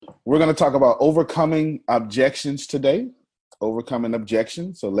We're going to talk about overcoming objections today. Overcoming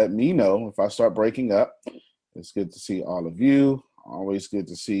objections. So let me know if I start breaking up. It's good to see all of you. Always good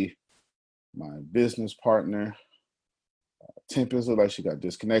to see my business partner. Tempest looked like she got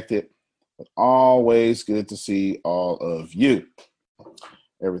disconnected. But always good to see all of you.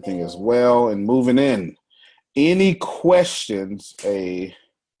 Everything is well and moving in. Any questions, a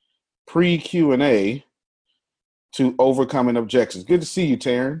pre-Q&A to overcoming objections. Good to see you,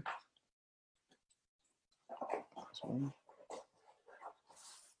 Taryn.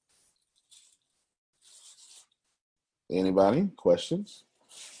 Anybody? Questions?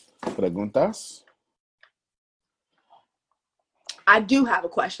 Preguntas? I do have a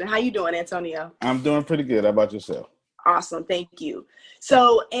question. How you doing, Antonio? I'm doing pretty good. How about yourself? Awesome. Thank you.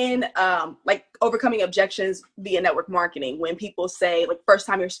 So in like overcoming objections via network marketing, when people say like first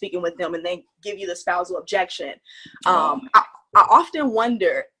time you're speaking with them and they give you the spousal objection, I often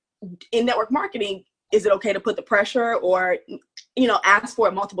wonder in network marketing, is it okay to put the pressure or, ask for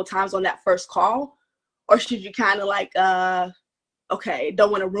it multiple times on that first call? Or should you kind of like, okay,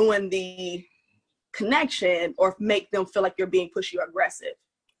 don't want to ruin the connection or make them feel like you're being pushy or aggressive?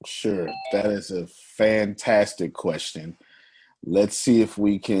 Sure. That is a fantastic question. Let's see if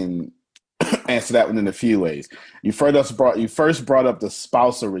we can answer that one in a few ways. You first brought up the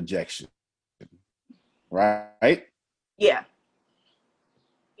spousal rejection, right? Yeah.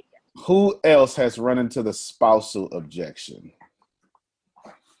 Who else has run into the spousal objection?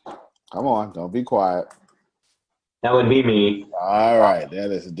 Come on, don't be quiet. That would be me. All right,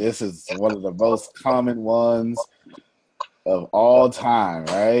 this is one of the most common ones of all time,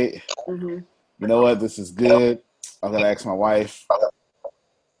 right? Mm-hmm. You know what? This is good. I'm gonna ask my wife.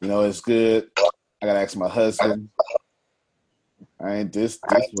 It's good. I gotta ask my husband. All right, this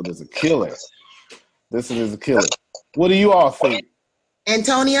one is a killer. This one is a killer. What do you all think?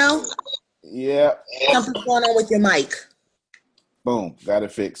 Antonio? Yeah. Something's going on with your mic. Boom, got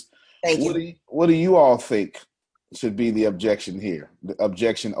it fixed. Thank you. What do you all think should be the objection here? The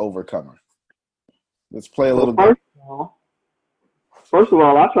objection overcomer. Let's play a little bit. First of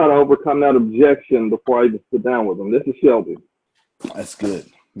all, I try to overcome that objection before I even sit down with them. This is Shelby. That's good.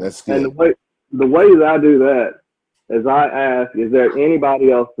 That's good. And the way that I do that is I ask, is there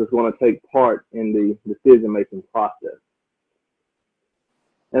anybody else that's going to take part in the decision-making process?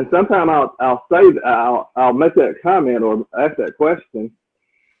 And sometimes I'll make that comment or ask that question,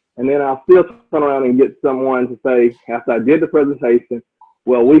 and then I'll still turn around and get someone to say, after I did the presentation,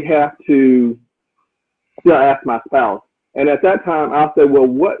 well, we have to still ask my spouse. And at that time, I'll say, well,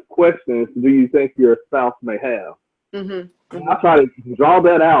 what questions do you think your spouse may have? Mm-hmm. I try to draw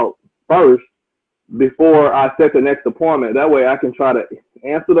that out first before I set the next appointment. That way I can try to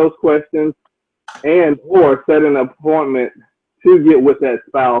answer those questions and or set an appointment to get with that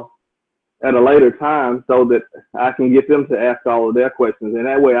spouse at a later time so that I can get them to ask all of their questions. And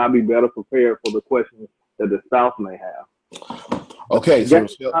that way I'll be better prepared for the questions that the spouse may have. Okay. So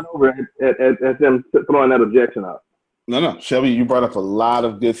not over at them throwing that objection up. No. Shelby, you brought up a lot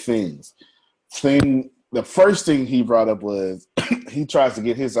of good things. The first thing he brought up was he tries to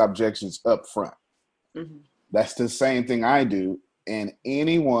get his objections up front. Mm-hmm. That's the same thing I do. And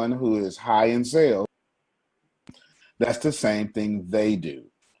anyone who is high in sales, that's the same thing they do.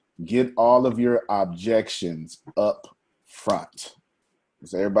 Get all of your objections up front.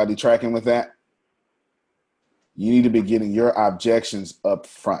 Is everybody tracking with that? You need to be getting your objections up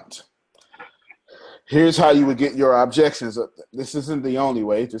front. Here's how you would get your objections up. This isn't the only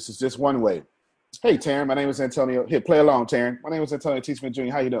way. This is just one way. Hey, Taryn, my name is Antonio. Here, play along, Taryn. My name is Antonio T. Smith Jr.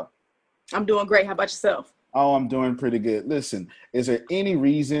 How you doing? I'm doing great. How about yourself? Oh, I'm doing pretty good. Listen, is there any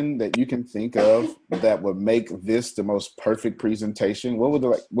reason that you can think of that would make this the most perfect presentation? What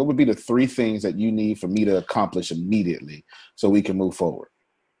would be the 3 things that you need for me to accomplish immediately so we can move forward?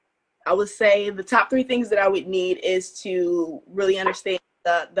 I would say the top 3 things that I would need is to really understand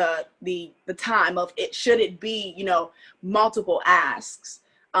the time of it. Should it be, multiple asks?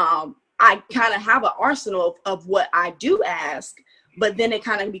 I kind of have an arsenal of what I do ask, but then it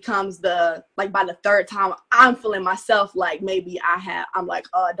kind of becomes by the 3rd time I'm feeling myself like maybe I'm like,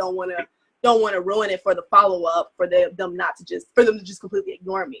 I don't want to ruin it for the follow up for them to just completely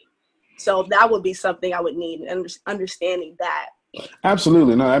ignore me. So that would be something I would need, understanding that.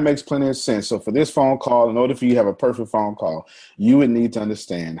 Absolutely. No, that makes plenty of sense. So for this phone call, in order for you to have a perfect phone call, you would need to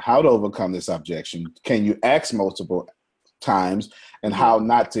understand how to overcome this objection. Can you ask multiple times and how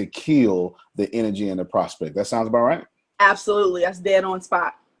not to kill the energy in the prospect? That sounds about right? Absolutely. That's dead on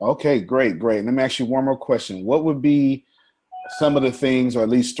spot. Okay, great. Let me ask you one more question. What would be some of the things, or at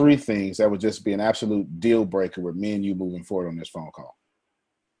least 3 things, that would just be an absolute deal breaker with me and you moving forward on this phone call?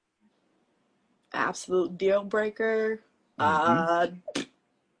 Absolute deal breaker. Mm-hmm.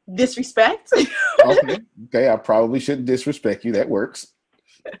 Disrespect. Okay. Okay. I probably shouldn't disrespect you. That works.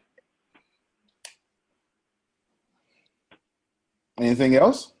 Anything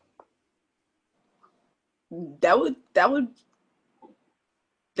else? that would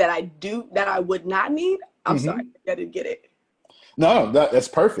that I would not need. I'm sorry, Mm-hmm. I didn't get it. No, that's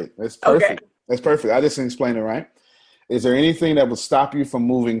perfect. That's Okay. perfect. That's perfect. I just didn't explain it right. Is there anything that would stop you from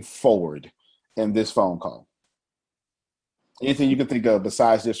moving forward in this phone call? Anything you can think of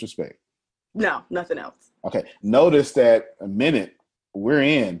besides disrespect? No, nothing else. Okay. Notice that a minute we're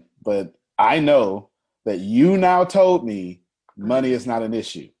in, but I know that you now told me money is not an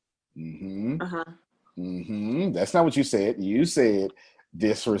issue. Mm-hmm. Uh-huh. Mm-hmm. That's not what you said. You said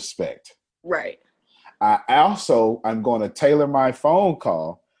disrespect. Right. I'm going to tailor my phone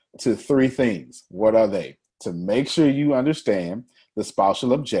call to 3 things. What are they? To make sure you understand the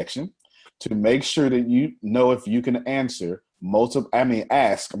spousal objection, to make sure that you know if you can ask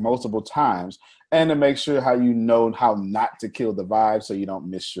multiple times, and to make sure how you know how not to kill the vibe so you don't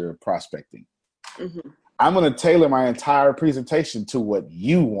miss your prospecting. Mm-hmm. I'm going to tailor my entire presentation to what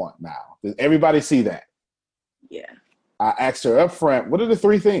you want now. Does everybody see that? Yeah. I asked her up front, what are the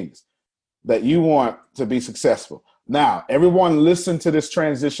 3 things that you want to be successful? Now, everyone listen to this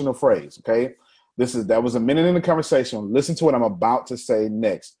transitional phrase, okay? That was a minute in the conversation. Listen to what I'm about to say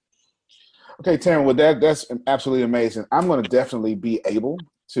next. Okay, Taryn, well, that's absolutely amazing. I'm going to definitely be able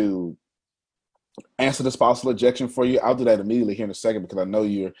to answer the spousal objection for you. I'll do that immediately here in a second because I know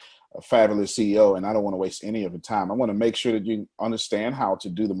you're a fabulous CEO and I don't want to waste any of your time. I want to make sure that you understand how to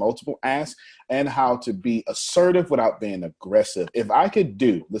do the multiple asks and how to be assertive without being aggressive. If I could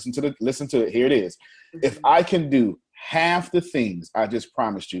do, listen to it, here it is. If I can do half the things I just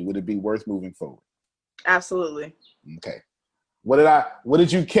promised you, would it be worth moving forward? Absolutely. Okay. What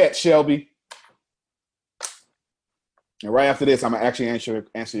did you catch, Shelby? And right after this, I'm gonna actually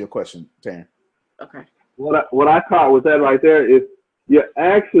answer your question, Taryn. Okay. What I caught with that right there is you're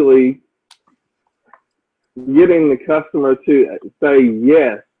actually getting the customer to say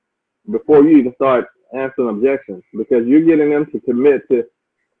yes before you even start answering objections, because you're getting them to commit to,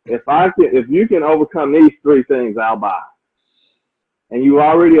 if you can overcome these 3 things, I'll buy. And you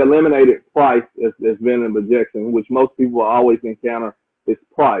already eliminated price as being an objection, which most people always encounter is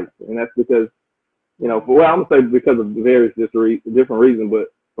price, and that's because, I'm gonna say because of various different reasons, but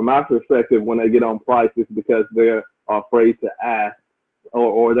from my perspective, when they get on price, it's because they're afraid to ask,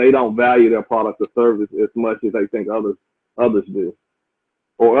 or they don't value their product or service as much as they think others do.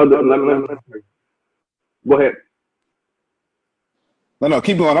 Or go ahead. No,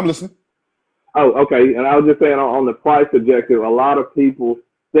 keep going. I'm listening. Oh, okay. And I was just saying on the price objective, a lot of people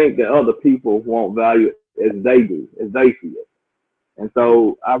think that other people won't value it as they do, as they see it. And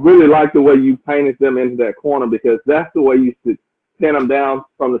so I really like the way you painted them into that corner, because that's the way you should pin them down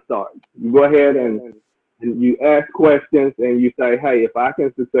from the start. You go ahead and you ask questions and you say, hey, if I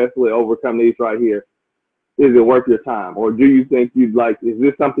can successfully overcome these right here, is it worth your time? Or do you think is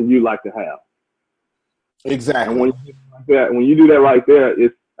this something you'd like to have? Exactly. And when you do that right there,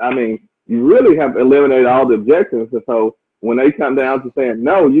 you really have eliminated all the objections. And so when they come down to saying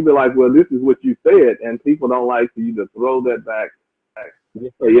no, you be like, well, this is what you said. And people don't like for you to throw that back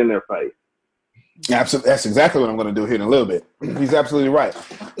just say in their face. Absolutely. That's exactly what I'm going to do here in a little bit. He's absolutely right.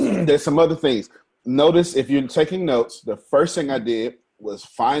 There's some other things. Notice, if you're taking notes, the first thing I did was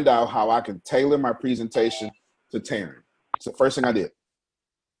find out how I can tailor my presentation to Taryn. It's the first thing I did.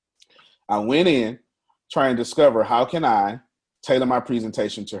 I went in trying to discover how can I tailor my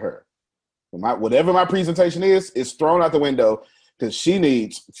presentation to her. Whatever my presentation is thrown out the window because she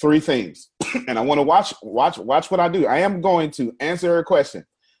needs 3 things. And I want to watch what I do. I am going to answer her question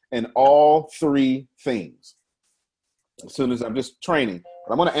in all 3 things. As soon as I'm just training,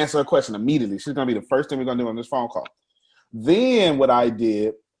 but I'm going to answer her question immediately. She's going to be the first thing we're going to do on this phone call. Then what I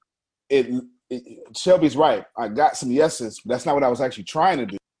did, Shelby's right. I got some yeses, but that's not what I was actually trying to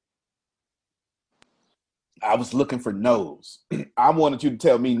do. I was looking for no's. I wanted you to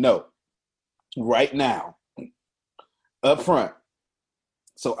tell me no right now, up front,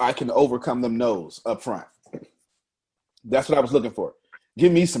 so I can overcome them no's up front. That's what I was looking for.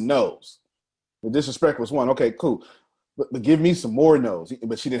 Give me some no's. The disrespect was one. Okay, cool. But give me some more no's.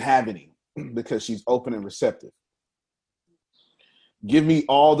 But she didn't have any because she's open and receptive. Give me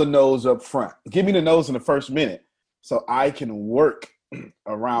all the no's up front. Give me the no's in the first minute so I can work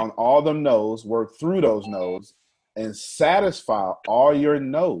around all the no's, work through those no's, and satisfy all your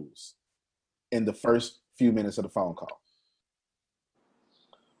no's in the first few minutes of the phone call.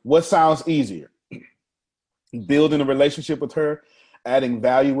 What sounds easier? Building a relationship with her adding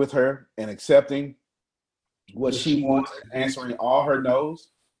value with her and accepting what she wants, answering all her no's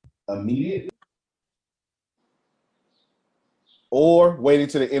immediately, or waiting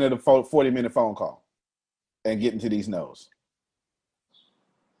to the end of the 40-minute phone call and getting to these no's.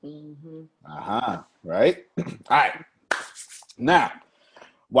 Right? All right. Now,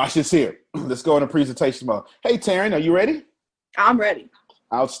 watch this here. Let's go into presentation mode. Hey, Taryn, are you ready? I'm ready.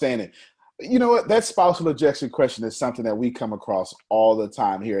 Outstanding. You know what? That spousal objection question is something that we come across all the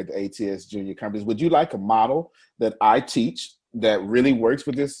time here at the ATS Junior Companies. Would you like a model that I teach that really works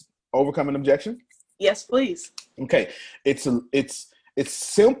with this overcoming objection? Yes, please. Okay. It's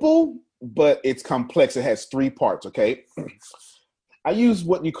simple, but it's complex. It has 3 parts, okay? I use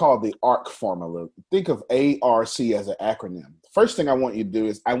what you call the ARC formula. Think of ARC as an acronym. First thing I want you to do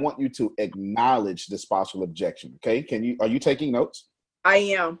is I want you to acknowledge the spousal objection, okay? Are you taking notes? I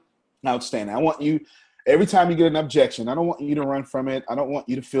am. Outstanding. I want you, every time you get an objection, I don't want you to run from it. I don't want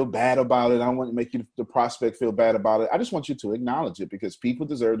you to feel bad about it. I don't want to make the prospect feel bad about it. I just want you to acknowledge it because people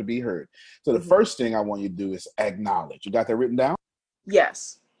deserve to be heard. So the first thing I want you to do is acknowledge. You got that written down?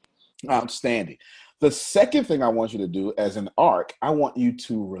 Yes. Outstanding. The second thing I want you to do as an ARC, I want you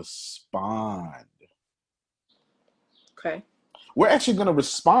to respond. Okay. We're actually going to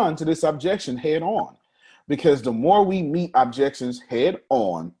respond to this objection head on, because the more we meet objections head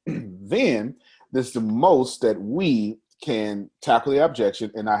on, then there's the most that we can tackle the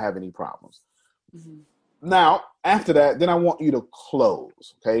objection and not have any problems. Now, after that, then I want you to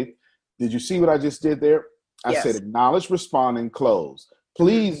close. Okay. Did you see what I just did there? I said acknowledge, respond, and close.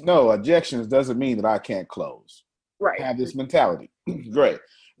 Please know objections doesn't mean that I can't close. Right. Have this mentality. Great.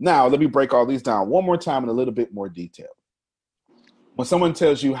 Now, let me break all these down one more time in a little bit more detail. When someone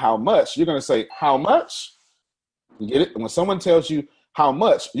tells you how much, you're going to say, how much? You get it? And when someone tells you how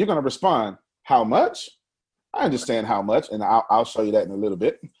much, you're going to respond, how much? I understand how much, and I'll show you that in a little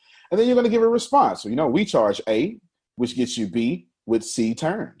bit. And then you're going to give a response. So, we charge A, which gets you B with C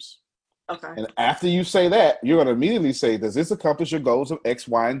terms. Okay. And after you say that, you're going to immediately say, does this accomplish your goals of X,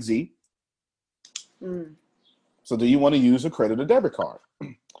 Y, and Z? So do you want to use a credit or debit card?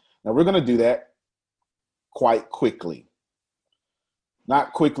 Now, we're going to do that quite quickly.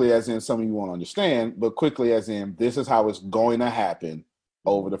 Not quickly as in some of you won't understand, but quickly as in this is how it's going to happen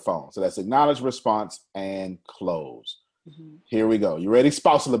over the phone. So that's acknowledge, response, and close. Here we go. You ready?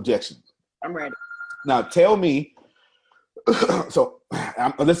 Spousal objection. I'm ready. Now tell me, so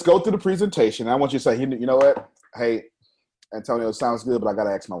let's go through the presentation. I want you to say, you know what? Hey, Antonio, sounds good, but I got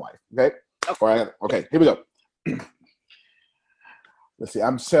to ask my wife. Okay? Okay, here we go. Let's see.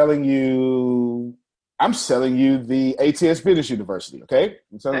 I'm selling you the ATS Business University. Okay?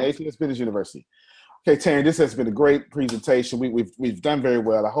 I'm selling ATS Business University. Okay, Taryn, this has been a great presentation. We've done very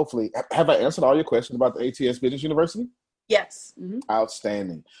well. Hopefully, have I answered all your questions about the ATS Business University? Yes.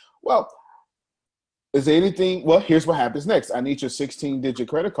 Outstanding. Well, is there anything? Well, here's what happens next. I need your 16-digit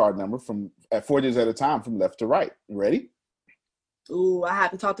credit card number at 4 digits at a time from left to right. You ready? Ooh, I have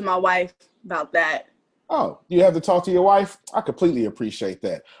to talk to my wife about that. Oh, you have to talk to your wife? I completely appreciate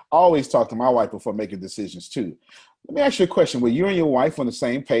that. I always talk to my wife before making decisions too. Let me ask you a question. Were you and your wife on the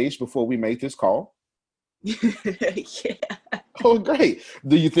same page before we made this call? Yeah. Oh, great.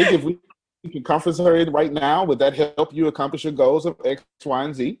 Do you think if we can conference her in right now, would that help you accomplish your goals of X, Y,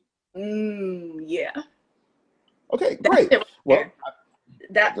 and Z? Yeah. Okay, great. Well,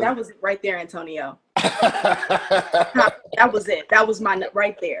 that was it right there, Antonio. That was it. That was mine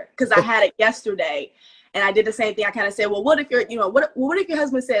right there. Because I had it yesterday, and I did the same thing. I kind of said, well, what if what if your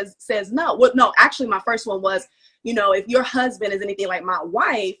husband says no? Well, no, actually, my first one was, if your husband is anything like my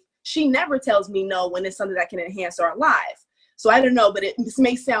wife, she never tells me no when it's something that can enhance our lives. So I don't know, but this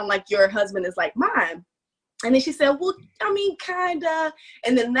may sound like your husband is like mine. And then she said, well, I mean, kind of.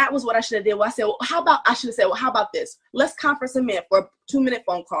 And then that was what I should have did. Well, I said, well, how about this? Let's conference him in for a 2-minute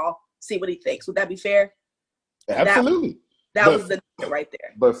phone call, see what he thinks. Would that be fair? Absolutely. That was the right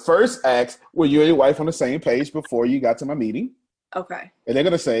there. But first ask, were you and your wife on the same page before you got to my meeting? Okay. And they're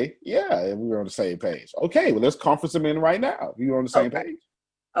going to say, yeah, we were on the same page. Okay, well, let's conference them in right now. You're on the same page.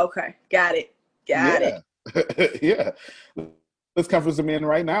 Okay, got it. Got it. Yeah. Let's conference them in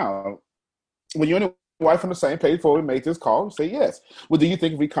right now. When you and your wife on the same page before we make this call, say yes. Well, do you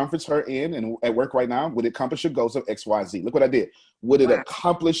think if we conference her in and at work right now, would it accomplish your goals of X, Y, Z? Look what I did. Would it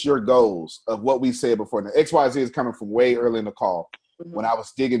accomplish your goals of what we said before? Now, X, Y, Z is coming from way early in the call. When I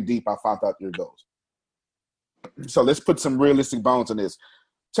was digging deep, I found out your goals. So let's put some realistic bones in this.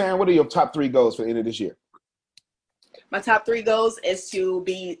 Taryn, what are your top 3 goals for the end of this year? My top 3 goals is to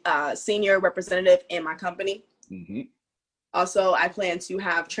be a senior representative in my company. Also, I plan to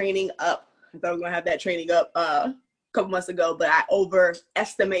have training up. I thought we were going to have that training up couple months ago, but I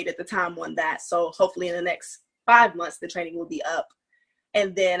overestimated the time on that. So hopefully in the next 5 months, the training will be up.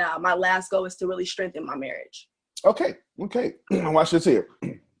 And then my last goal is to really strengthen my marriage. Okay. Watch this here.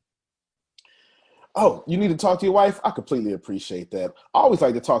 Oh, you need to talk to your wife? I completely appreciate that. I always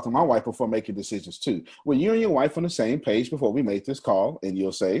like to talk to my wife before making decisions too. Were you and your wife on the same page before we make this call? And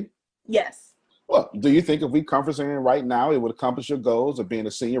you'll say, yes. Well, do you think if we conversing right now, it would accomplish your goals of being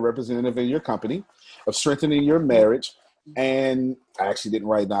a senior representative in your company, of strengthening your marriage? And I actually didn't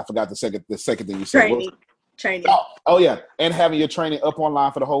write it down. I forgot the second thing you said. Training. Oh, yeah. And having your training up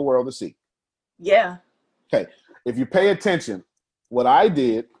online for the whole world to see. Yeah. Okay. If you pay attention, what I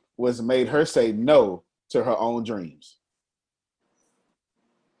did was made her say no to her own dreams.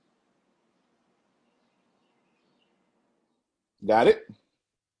 Got it?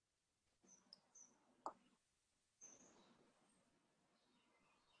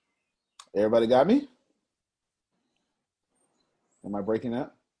 Everybody got me? Am I breaking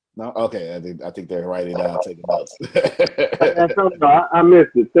up? No? Okay, I think they're writing down, taking notes. I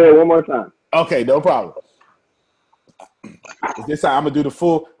missed it. Say it one more time. Okay, no problem. This time I'm going to do the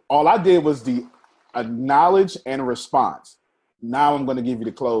full. All I did was the acknowledge and response. Now I'm going to give you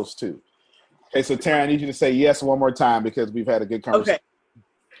the close too. Okay, so Tara, I need you to say yes one more time because we've had a good conversation. Okay.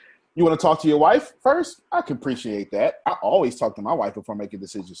 You want to talk to your wife first? I can appreciate that. I always talk to my wife before making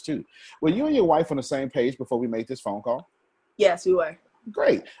decisions too. Were you and your wife on the same page before we made this phone call? Yes, we were.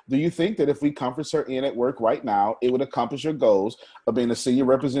 Great. Do you think that if we conference her in at work right now, it would accomplish your goals of being a senior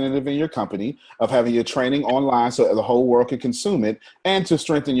representative in your company, of having your training online so that the whole world can consume it, and to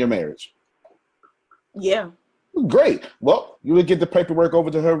strengthen your marriage? Yeah. Great. Well, you would get the paperwork over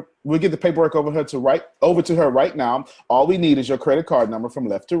to her. We'll get the paperwork over to her right now. All we need is your credit card number from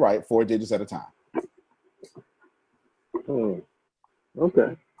left to right, 4 digits at a time.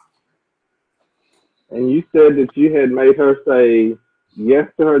 Okay. And you said that you had made her say yes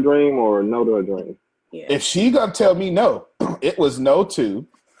to her dream or no to her dream? Yeah. If she gonna tell me no, it was no to.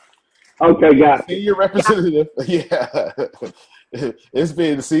 Okay, got it. Senior representative. Yeah. It's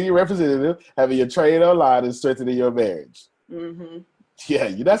being the senior representative, having your trade online and strengthening your marriage. Mm-hmm. Yeah,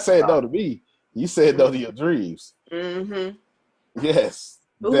 you're not saying no to me. You said no to your dreams. Mm-hmm. Yes,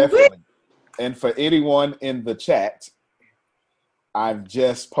 definitely. And for anyone in the chat, I've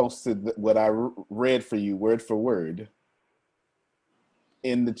just posted what I read for you word for word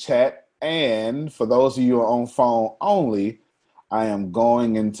in the chat. And for those of you who are on phone only, I am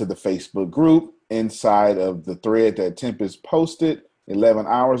going into the Facebook group inside of the thread that Tempest posted 11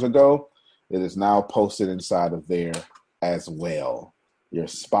 hours ago. It is now posted inside of there as well. Your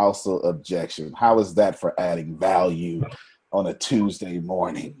spousal objection. How is that for adding value on a Tuesday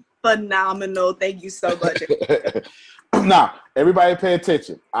morning? Phenomenal. Thank you so much. Now, everybody pay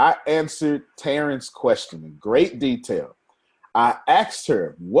attention. I answered Taryn's question in great detail. I asked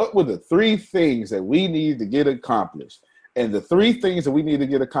her, what were the 3 things that we need to get accomplished? And the 3 things that we need to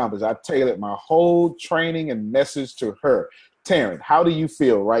get accomplished, I tailored my whole training and message to her. Taryn, how do you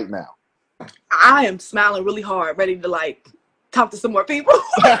feel right now? I am smiling really hard, ready to talk to some more people.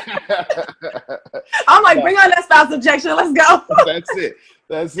 I'm like, bring on that spouse objection. Let's go.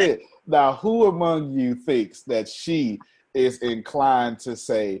 That's it. Now, who among you thinks that she is inclined to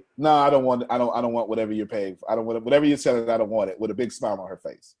say, no, I don't want whatever you're paying for. I don't want whatever you're selling. I don't want it, with a big smile on her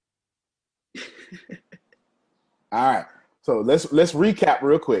face. All right. So let's recap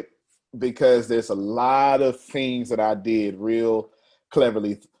real quick, because there's a lot of things that I did real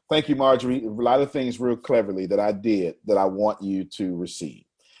cleverly. Thank you, Marjorie. A lot of things real cleverly that I did that I want you to receive.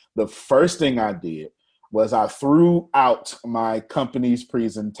 The first thing I did was I threw out my company's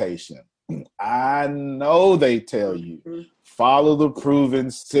presentation. I know they tell you, follow the proven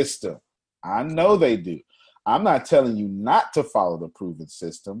system. I know they do. I'm not telling you not to follow the proven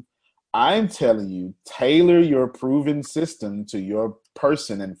system. I'm telling you, tailor your proven system to your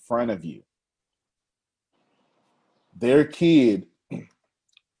person in front of you. Their kid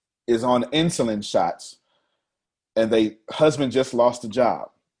is on insulin shots, and their husband just lost a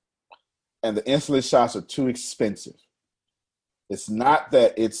job, and the insulin shots are too expensive. It's not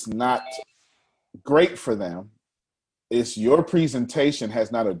that it's not great for them. It's your presentation has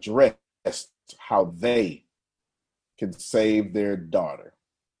not addressed how they can save their daughter.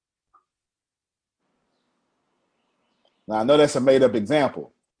 Now, I know that's a made-up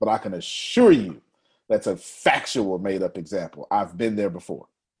example, but I can assure you that's a factual made-up example. I've been there before.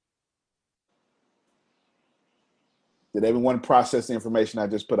 Did everyone process the information I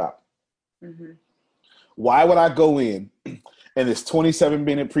just put out? Mm-hmm. Why would I go in this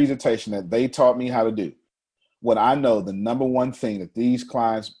 27-minute presentation that they taught me how to do, when I know the number one thing that these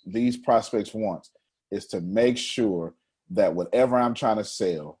clients, these prospects want is to make sure that whatever I'm trying to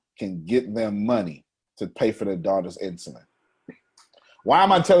sell can get them money to pay for their daughter's insulin. Why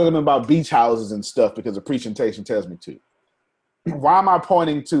am I telling them about beach houses and stuff? Because the presentation tells me to. Why am I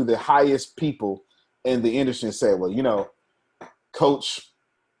pointing to the highest people in the industry and say, well, you know, Coach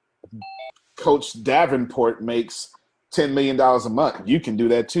Davenport makes $10 million a month. You can do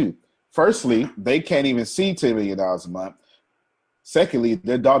that too. Firstly, they can't even see $10 million a month. Secondly,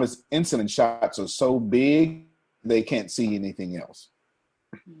 their daughter's insulin shots are so big, they can't see anything else.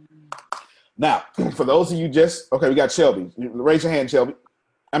 Now, for those of you okay, we got Shelby. Raise your hand, Shelby.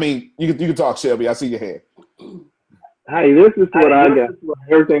 I mean, you can talk, Shelby. I see your hand. Hey, this is what I got.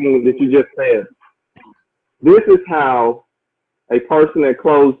 Everything that you just said. This is how a person that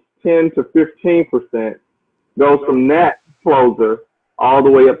closed 10 to 15% goes from that closer all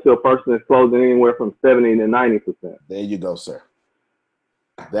the way up to a person that's closing anywhere from 70 to 90%. There you go, sir.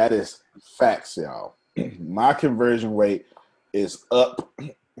 That is facts, y'all. My conversion rate is up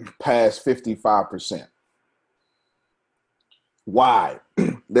past 55%. Why?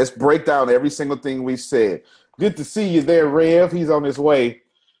 Let's break down every single thing we said. Good to see you there, Rev. He's on his way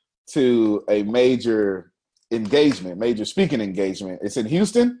to a major speaking engagement. It's in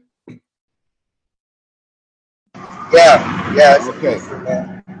Houston? Yeah. Okay.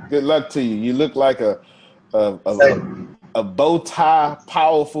 Good luck to you. You look like a bow tie,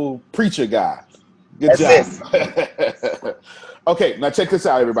 powerful preacher guy. Good job. Okay, now check this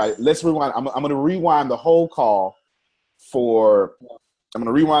out, everybody. Let's rewind. I'm going to rewind the whole call for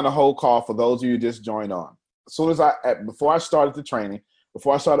those of you who just joined on. As soon as before I started the training,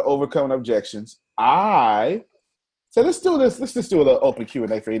 before I started overcoming objections, I said, let's do this. Let's just do a little open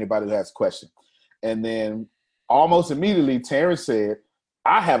Q&A for anybody who has a question. And then almost immediately, Taryn said,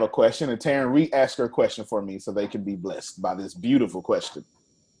 I have a question, and Taryn re-asked her question for me so they can be blessed by this beautiful question.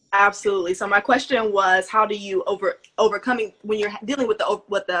 Absolutely. So my question was, how do you overcoming when you're dealing with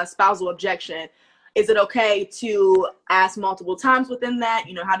the spousal objection? Is it okay to ask multiple times within that?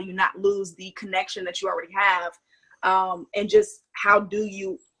 You know, how do you not lose the connection that you already have? And just how do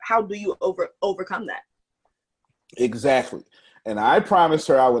you overcome that? Exactly. And I promised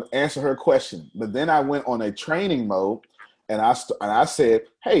her I would answer her question, but then I went on a training mode, and I said,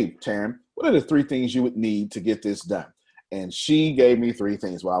 "Hey, Taryn, what are the 3 things you would need to get this done?" And she gave me 3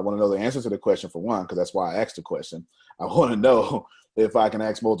 things. Well, I want to know the answer to the question for one, because that's why I asked the question. I want to know if I can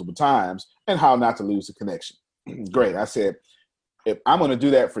ask multiple times and how not to lose the connection. Great. I said, if I'm going to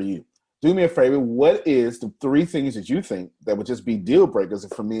do that for you, do me a favor. What is the 3 things that you think that would just be deal breakers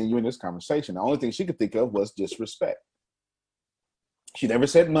for me and you in this conversation? The only thing she could think of was disrespect. She never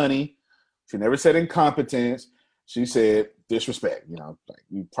said money. She never said incompetence. She said disrespect. You know, like,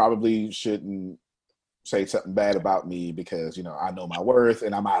 you probably shouldn't say something bad about me because, you know, I know my worth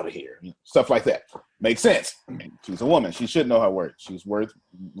and I'm out of here. You know, stuff like that. Makes sense. She's a woman. She should know her worth. She's worth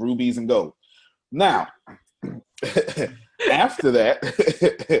rubies and gold. Now, after that.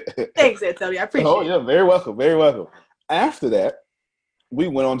 Thanks, Antonio. I appreciate it. Oh, yeah. Very welcome. Very welcome. After that, we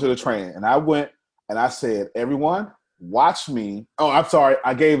went on to the training, and I went and I said, everyone, watch me. Oh, I'm sorry.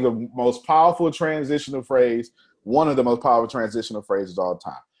 I gave the most powerful transitional phrase, one of the most powerful transitional phrases all the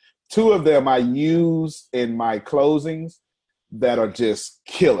time. 2 of them I use in my closings that are just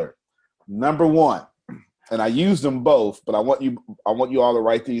killer. Number 1, and I use them both, but I want you all to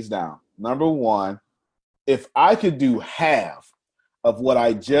write these down. Number 1, if I could do half of what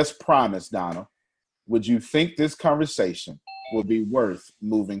I just promised, Donna, would you think this conversation would be worth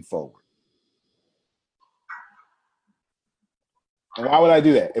moving forward? And why would I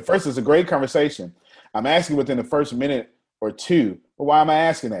do that? At first, it's a great conversation. I'm asking within the first minute or 2. But why am I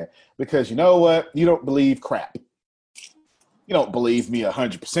asking that? Because you know what? You don't believe crap. You don't believe me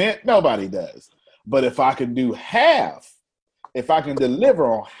 100%. Nobody does. But if I can do half, if I can deliver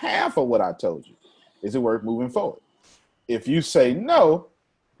on half of what I told you, is it worth moving forward? If you say no,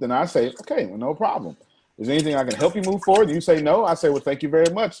 then I say, okay, well, no problem. Is there anything I can help you move forward? And you say no, I say, well, thank you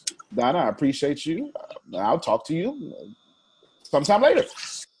very much, Donna. I appreciate you. I'll talk to you sometime later.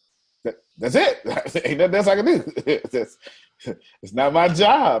 That's it. Ain't nothing else I can do. It's not my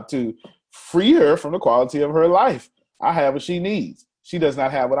job to free her from the quality of her life. I have what she needs. She does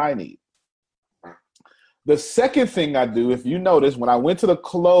not have what I need. The second thing I do, if you notice, when I went to the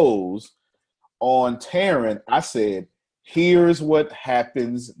close on Taryn, I said, here's what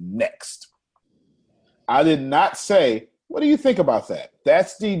happens next. I did not say, what do you think about that?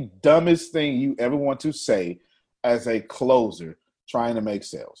 That's the dumbest thing you ever want to say as a closer trying to make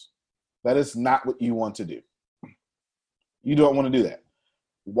sales. That is not what you want to do. You don't want to do that.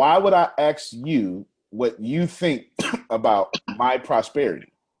 Why would I ask you what you think about my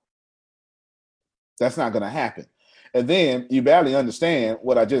prosperity? That's not going to happen. And then you barely understand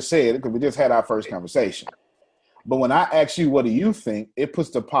what I just said because we just had our first conversation. But when I ask you, what do you think? It puts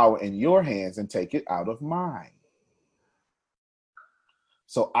the power in your hands and take it out of mine.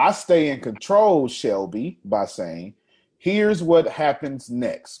 So I stay in control, Shelby, by saying, here's what happens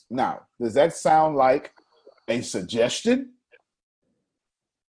next. Now, does that sound like a suggestion?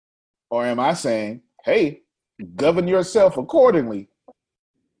 Or am I saying, hey, govern yourself accordingly?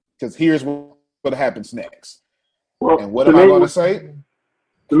 Because here's what happens next. Well, and what am I going to say?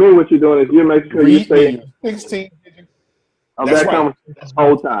 To me, what you're doing is you're making sure you stay 16 of that conversation the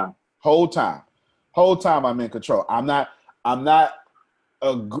whole time. Whole time I'm in control. I'm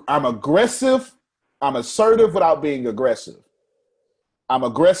aggressive. I'm assertive without being aggressive. I'm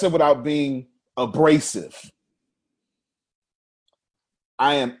aggressive without being abrasive.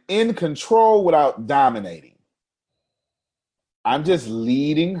 I am in control without dominating. I'm just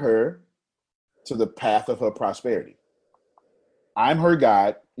leading her to the path of her prosperity. I'm her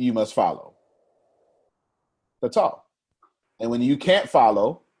guide. You must follow. That's all. And when you can't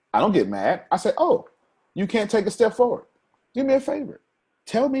follow, I don't get mad. I say, oh, you can't take a step forward. Do me a favor.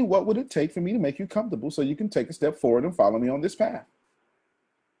 Tell me what would it take for me to make you comfortable so you can take a step forward and follow me on this path.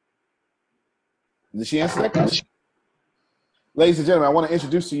 Did she answer that question? Ladies and gentlemen, I want to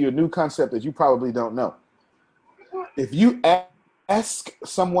introduce to you a new concept that you probably don't know. If you ask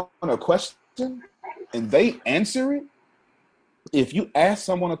someone a question and they answer it, if you ask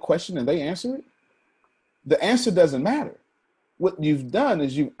someone a question and they answer it, the answer doesn't matter. What you've done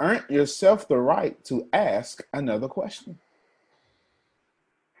is you've earned yourself the right to ask another question.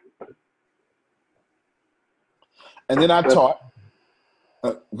 And then I taught.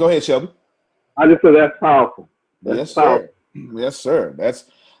 Go ahead, Shelby. I just said that's powerful. Yes, sir. Yes, sir.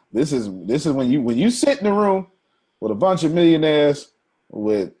 This is when you sit in the room with a bunch of millionaires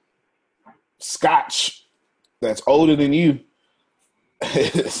with scotch that's older than you,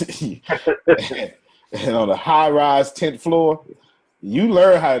 and on a high-rise 10th floor, you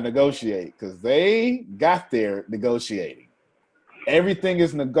learn how to negotiate because they got there negotiating. Everything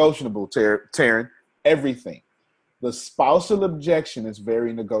is negotiable, Taryn. Everything. The spousal objection is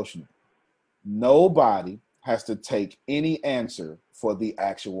very negotiable. Nobody has to take any answer for the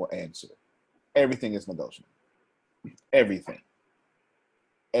actual answer. Everything is negotiable. Everything.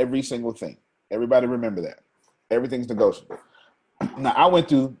 Every single thing. Everybody remember that. Everything's negotiable. Now, I went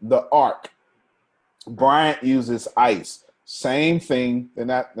through the arc. Bryant uses ice. Same thing. They're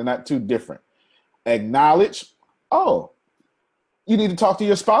not too different. Acknowledge. Oh, you need to talk to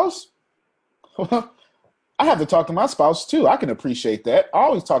your spouse? I have to talk to my spouse too. I can appreciate that. I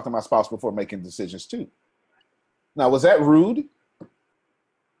always talk to my spouse before making decisions too. Now, was that rude?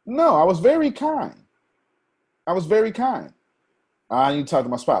 No, I was very kind. I need to talk to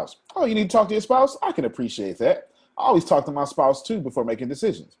my spouse. Oh, you need to talk to your spouse? I can appreciate that. I always talk to my spouse too before making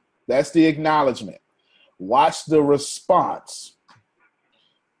decisions. That's the acknowledgement. Watch the response.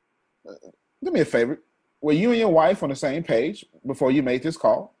 Do me a favor. Were you and your wife on the same page before you made this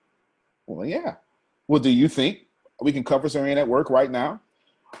call? Well, yeah. Well, do you think we can cover something at work right now?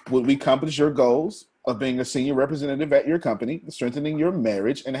 Would we accomplish your goals of being a senior representative at your company, strengthening your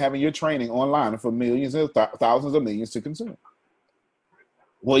marriage, and having your training online for millions and thousands of millions to consume?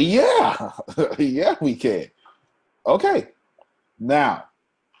 Well, yeah. Yeah, we can. Okay. Now,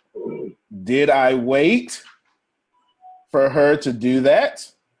 did I wait for her to do that?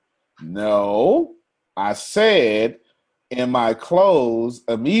 No. I said, am I closed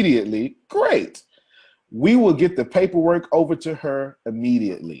immediately? Great. We will get the paperwork over to her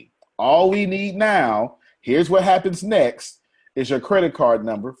immediately. All we need now, here's what happens next, is your credit card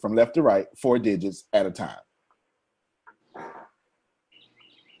number from left to right, 4 digits at a time.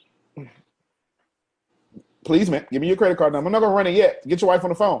 Please, man, give me your credit card number. I'm not going to run it yet. Get your wife on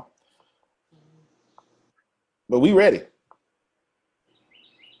the phone. But we ready.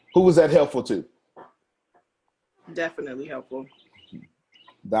 Who was that helpful to? Definitely helpful.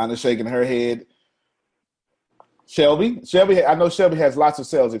 Donna's shaking her head. Shelby, I know Shelby has lots of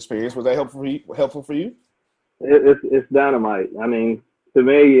sales experience. Was that helpful for you? It's dynamite. I mean, to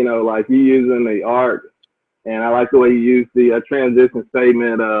me, like you using the ARC, and I like the way you use the transition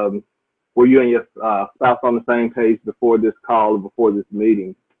statement. Were you and your spouse on the same page before this call or before this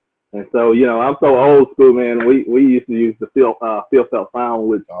meeting? And so, I'm so old school, man. We used to use the feel felt found,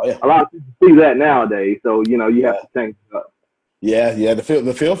 which a lot of people see that nowadays. So, you have to change it up. Yeah.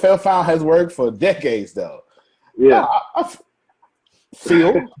 The feel felt found has worked for decades, though. Yeah, I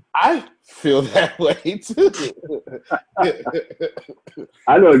feel that way too.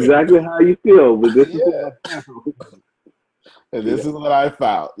 I know exactly how you feel, but this is what I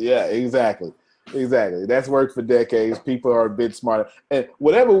found. Yeah, exactly. Exactly. That's worked for decades. People are a bit smarter. And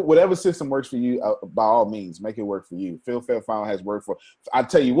whatever system works for you, by all means, make it work for you. Phil felt fine has worked for. I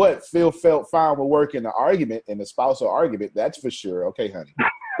tell you what, Phil felt fine will work in the argument, in the spousal argument. That's for sure. Okay, honey.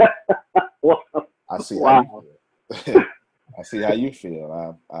 I see how you feel. I see how you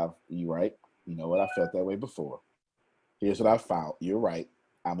feel. You right. You know what? I felt that way before. Here's what I found. You're right.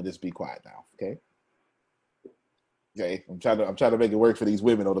 I'm gonna just be quiet now. Okay. Okay, I'm trying to make it work for these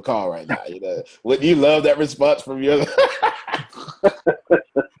women on the call right now. You know, wouldn't you love that response from your?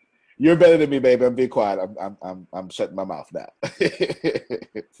 You're better than me, baby. I'm being quiet. I'm shutting my mouth now.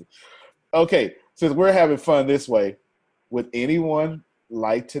 Okay, since we're having fun this way, would anyone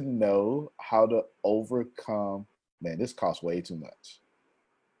like to know how to overcome? Man, this costs way too much.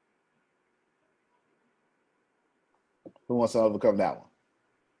 Who wants to overcome that one?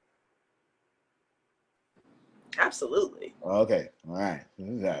 Absolutely. Okay, all right.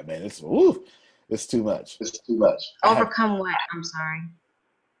 Yeah, man, it's too much. It's too much. Overcome what? I'm sorry.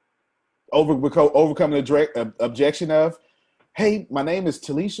 Overcome the direct objection of, hey, my name is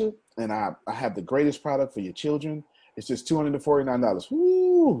Talisha, and I have the greatest product for your children. It's just $249.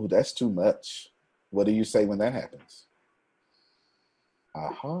 Woo, that's too much. What do you say when that happens?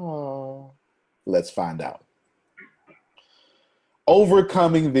 Aha. Let's find out.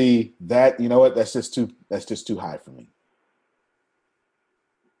 Overcoming that, you know what? That's just too high for me.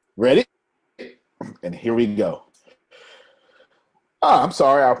 Ready? And here we go. Oh, I'm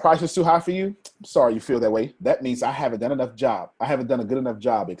sorry, our price is too high for you. I'm sorry you feel that way. That means I haven't done enough job. I haven't done a good enough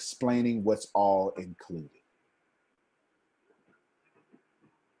job explaining what's all included.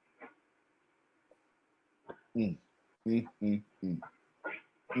 I'm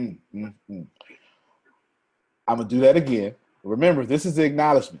gonna do that again. Remember, this is the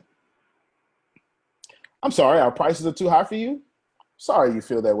acknowledgement. I'm sorry, our prices are too high for you. Sorry you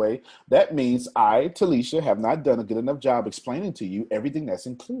feel that way. That means I, Talisha, have not done a good enough job explaining to you everything that's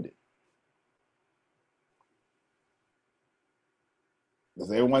included.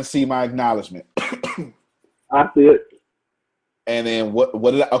 Does everyone see my acknowledgement? I see it. And then what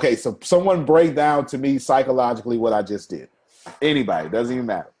did I, okay, so someone break down to me psychologically what I just did. Anybody, doesn't even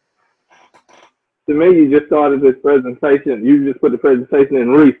matter. To me, you just started this presentation. You just put the presentation in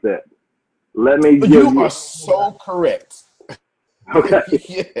reset. Let me give you are so correct. Okay.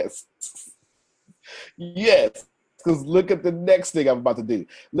 Yes. Yes. Because look at the next thing I'm about to do.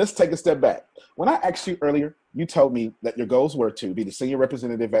 Let's take a step back. When I asked you earlier, you told me that your goals were to be the senior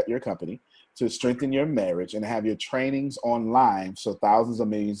representative at your company, to strengthen your marriage, and have your trainings online so thousands of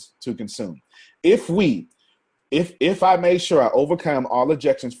millions to consume. If I made sure I overcome all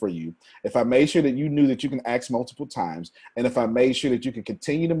objections for you, if I made sure that you knew that you can ask multiple times, and if I made sure that you can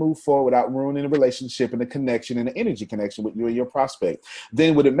continue to move forward without ruining the relationship and the connection and the energy connection with you and your prospect,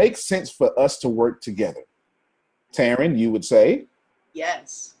 then would it make sense for us to work together? Taryn, you would say?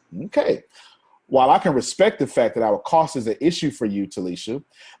 Yes. Okay. While I can respect the fact that our cost is an issue for you, Talisha,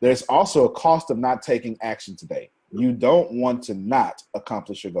 there's also a cost of not taking action today. You don't want to not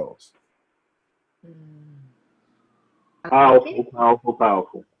accomplish your goals.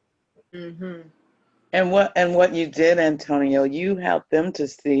 Powerful. Mm-hmm. And what you did, Antonio, you helped them to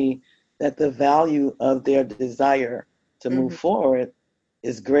see that the value of their desire to move forward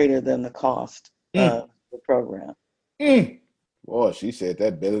is greater than the cost of the program. Boy, she said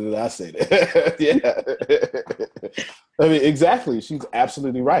that better than I said it. Yeah. I mean, exactly. She's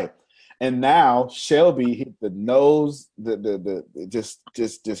absolutely right. And now Shelby hit the nose, just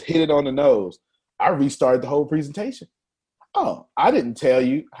hit it on the nose. I restarted the whole presentation. Oh, I didn't tell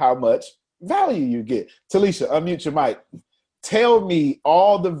you how much value you get. Talisha, unmute your mic. Tell me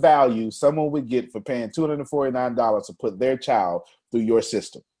all the value someone would get for paying $249 to put their child through your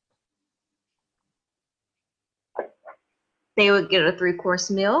system. They would get a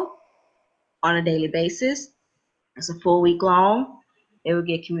 3-course meal on a daily basis. It's a full week long. They will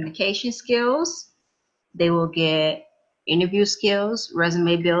get communication skills. They will get interview skills,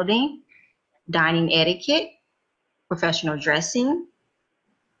 resume building, dining etiquette, professional dressing,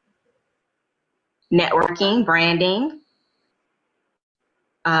 networking, branding.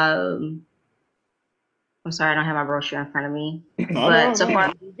 I'm sorry, I don't have my brochure in front of me.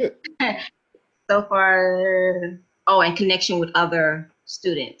 So far, and connection with other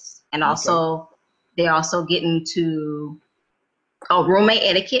students. And also, they're also getting to roommate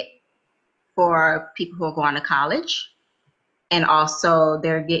etiquette for people who are going to college. And also,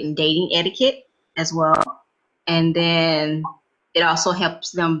 they're getting dating etiquette as well. And then it also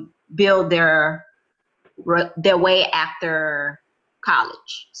helps them build their way after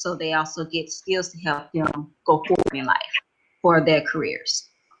college. So they also get skills to help them go forward in life for their careers.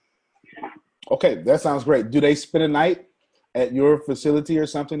 Okay, that sounds great. Do they spend a night at your facility or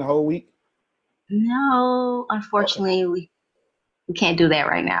something the whole week? No, Okay. unfortunately, we can't do that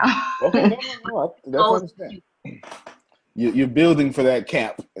right now. Okay, no. I definitely Oh, understand. You're building for that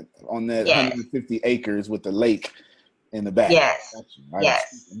camp on that yes, 150 acres with the lake in the back. yes, Got you. I can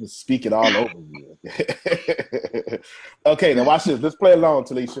yes. speak it all over you. Okay, now watch this. Let's play along,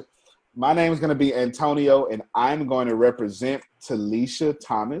 Talisha. My name is going to be Antonio, and I'm going to represent Talisha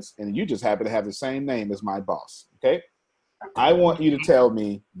Thomas, and you just happen to have the same name as my boss. Okay? I want you to tell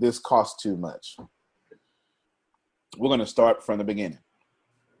me this costs too much. We're going to start from the beginning.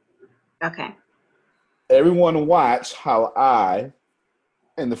 Okay. Everyone watch how I,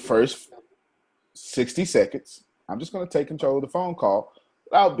 in the first 60 seconds, I'm just going to take control of the phone call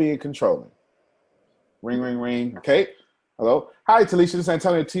without being controlling. Ring, ring, ring. Okay. Hello. Hi, Talisha. This is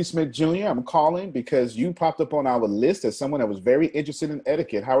Antonio T. Smith Jr. I'm calling because you popped up on our list as someone that was very interested in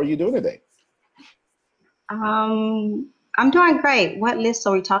etiquette. How are you doing today? I'm doing great. What list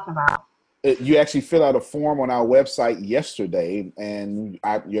are we talking about? You actually filled out a form on our website yesterday, and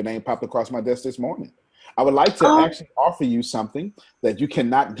your name popped across my desk this morning. I would like to Oh, actually offer you something that you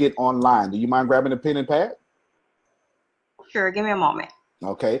cannot get online. Do you mind grabbing a pen and pad? sure. Give me a moment.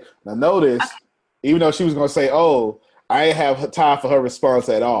 Okay. Now notice, even though she was going to say, "Oh, I ain't have time for her response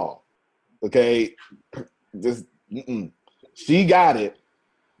at all." Okay, just she got it,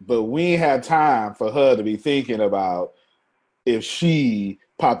 but we ain't have time for her to be thinking about if she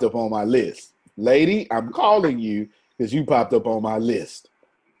popped up on my list. Lady, I'm calling you because you popped up on my list.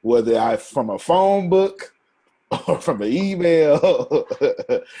 Whether I from a phone book or from an email,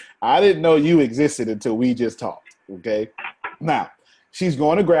 I didn't know you existed until we just talked. Okay. Now, she's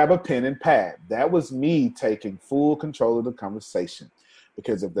going to grab a pen and pad. That was me taking full control of the conversation.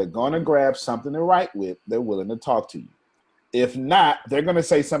 Because if they're going to grab something to write with, they're willing to talk to you. If not, they're going to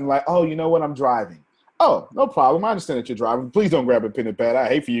say something like, "Oh, you know what? I'm driving." "Oh, no problem. I understand that you're driving. Please don't grab a pen and pad. I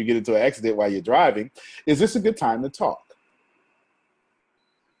hate for you to get into an accident while you're driving. Is this a good time to talk?"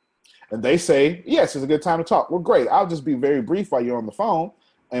 And they say, "Yes, it's a good time to talk." "Well, great. I'll just be very brief while you're on the phone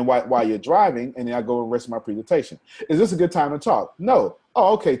and while you're driving, and then I'll go and rest my presentation." "Is this a good time to talk?" "No."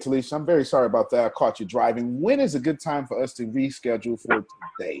 "Oh, okay, Talisha. I'm very sorry about that. I caught you driving. When is a good time for us to reschedule for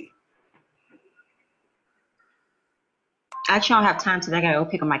today?" Actually, I don't have time today. I gotta go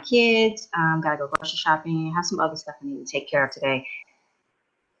pick up my kids. Gotta go grocery shopping. Have some other stuff I need to take care of today.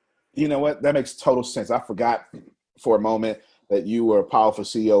 You know what? That makes total sense. I forgot for a moment that you were a powerful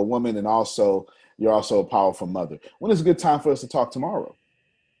CEO woman, and also you're also a powerful mother. When is a good time for us to talk tomorrow?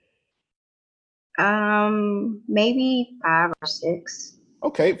 Maybe 5 or 6.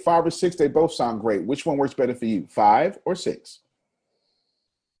 Okay, 5 or 6. They both sound great. Which one works better for you, 5 or 6?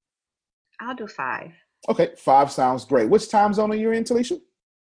 I'll do 5. Okay, 5 sounds great. Which time zone are you in, Talisha?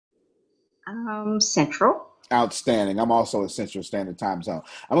 Central. Outstanding. I'm also in Central Standard Time Zone.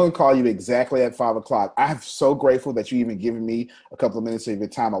 I'm going to call you exactly at 5 o'clock. I'm so grateful that you even given me a couple of minutes of your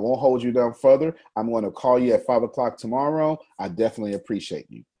time. I won't hold you down further. I'm going to call you at 5 o'clock tomorrow. I definitely appreciate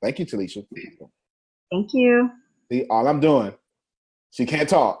you. Thank you, Talisha. Thank you. See, all I'm doing, she can't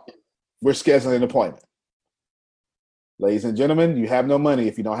talk. We're scheduling an appointment. Ladies and gentlemen, you have no money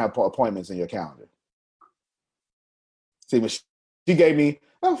if you don't have appointments in your calendar. See, when she gave me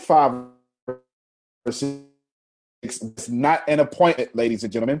 5 or 6, it's not an appointment, ladies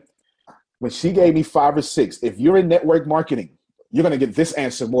and gentlemen. When she gave me 5 or 6, if you're in network marketing, you're going to get this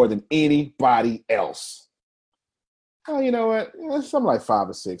answer more than anybody else. "Oh, you know what? Something like 5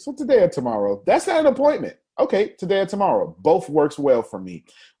 or 6. So today or tomorrow." That's not an appointment. Okay, today or tomorrow. Both works well for me.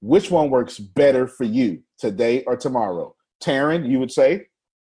 Which one works better for you, today or tomorrow? Taryn, you would say?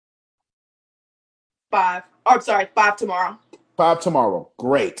 5. Oh, I'm sorry, 5 tomorrow. 5 tomorrow.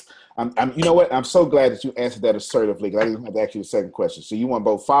 Great. You know what? I'm so glad that you answered that assertively because I didn't have to ask you the second question. So you want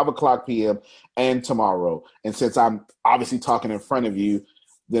both 5 o'clock p.m. and tomorrow. And since I'm obviously talking in front of you,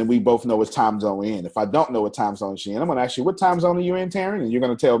 then we both know what time zone we're in. If I don't know what time zone she's in, I'm going to ask you, what time zone are you in, Taryn? And you're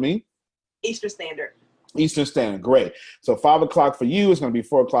going to tell me? Eastern Standard. Eastern Standard. Great. So 5 o'clock for you is going to be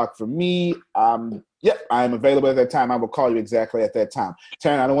 4 o'clock for me. Yep, I am available at that time. I will call you exactly at that time.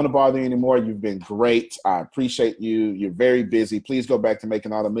 Taryn, I don't want to bother you anymore. You've been great. I appreciate you. You're very busy. Please go back to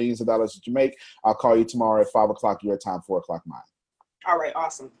making all the millions of dollars that you make. I'll call you tomorrow at 5 o'clock your time, 4 o'clock mine. All right,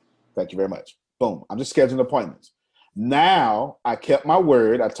 awesome. Thank you very much. Boom. I'm just scheduling appointments. Now, I kept my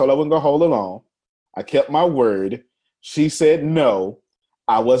word. I told her I wasn't going to hold along. I kept my word. She said no.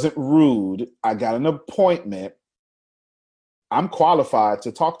 I wasn't rude. I got an appointment. I'm qualified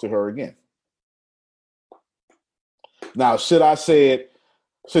to talk to her again. Now, should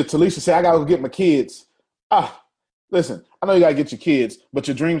Talisha say, "I got to go get my kids"? Listen, I know you gotta get your kids, but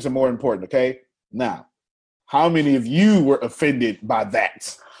your dreams are more important, okay? Now, how many of you were offended by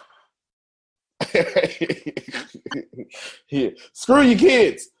that? Here, screw your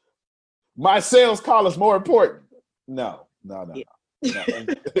kids. My sales call is more important. No. And,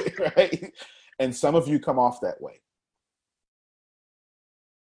 right? And some of you come off that way.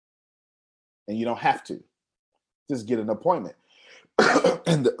 And you don't have to. Just get an appointment.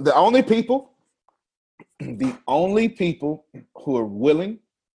 And the only people who are willing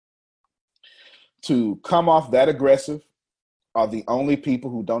to come off that aggressive are the only people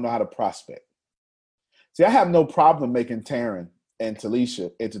who don't know how to prospect. See, I have no problem making Taryn and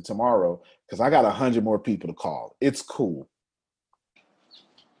Talisha into tomorrow because I got 100 more people to call. It's cool.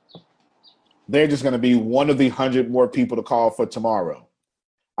 They're just going to be one of the 100 more people to call for tomorrow.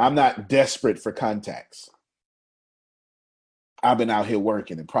 I'm not desperate for contacts. I've been out here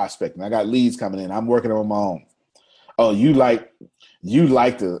working and prospecting. I got leads coming in. I'm working on my own. Oh, you like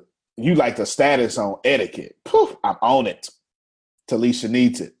the status on etiquette. Poof, I'm on it. Talisha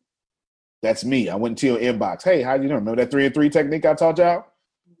needs it. That's me. I went into your inbox. Hey, how you doing? Remember that 3 and 3 technique I taught y'all? All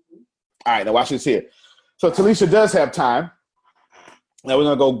right, now watch this here. So Talisha does have time. Now we're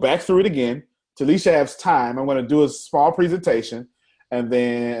gonna go back through it again. Talisha has time. I'm gonna do a small presentation, and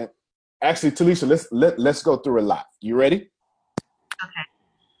then actually, Talisha, let's go through a lot. You ready? Okay.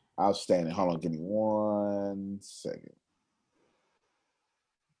 Outstanding. Hold on, give me 1 second.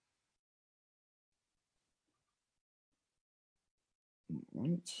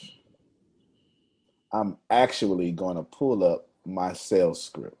 I'm actually going to pull up my sales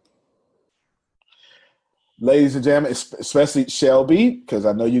script. Ladies and gentlemen, especially Shelby, because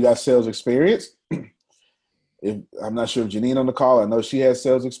I know you got sales experience. I'm not sure if Janine on the call, I know she has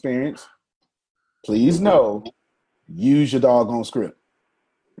sales experience. Please know, use your doggone script.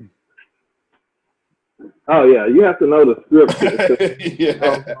 Oh yeah, you have to know the script.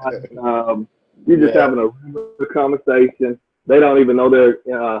 Yeah. You're just having a regular conversation. They don't even know they're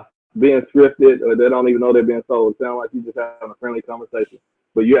being scripted, or they don't even know they're being sold. It sounds like you're just having a friendly conversation.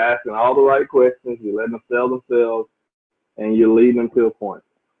 But you're asking all the right questions. You're letting them sell themselves, and you're leading them to a point.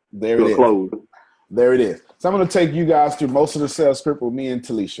 There it is. Close. There it is. So I'm going to take you guys through most of the sales script with me and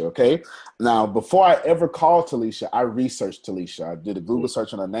Talisha, okay? Now, before I ever called Talisha, I researched Talisha. I did a Google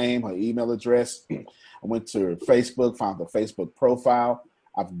search on her name, her email address. I went to her Facebook, found her Facebook profile.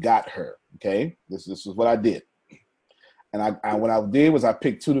 I've got her, okay? This is what I did. And what I did was I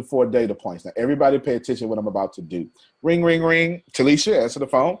picked 2 to 4 data points. Now, everybody pay attention to what I'm about to do. Ring, ring, ring. Talisha, answer the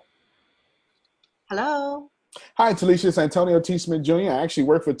phone. Hello. Hi, Talisha. It's Antonio T. Smith Jr. I actually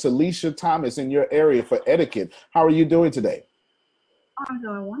work for Talisha Thomas in your area for etiquette. How are you doing today? I'm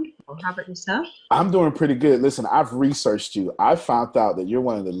doing wonderful. How about yourself? I'm doing pretty good. Listen, I've researched you. I found out that you're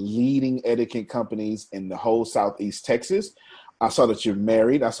one of the leading etiquette companies in the whole Southeast Texas. I saw that you're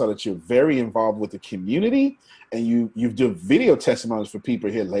married. I saw that you're very involved with the community, and you've done video testimonies for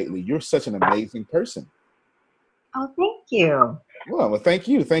people here lately. You're such an amazing person. Oh, thank you. Well, thank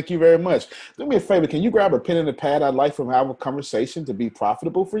you. Thank you very much. Do me a favor. Can you grab a pen and a pad? I'd like for our conversation to be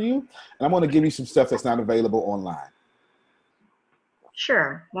profitable for you. And I'm going to give you some stuff that's not available online.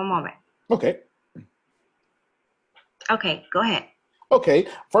 Sure. One moment. Okay. Okay, go ahead. Okay.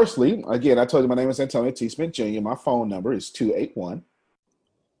 Firstly, again, I told you my name is Antonio T. Smith Jr. My phone number is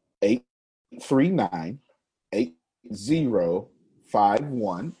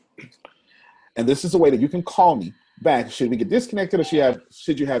 281-839-8051. And this is a way that you can call me back should we get disconnected, or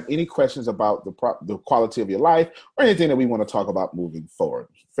should you have any questions about the quality of your life or anything that we want to talk about moving forward.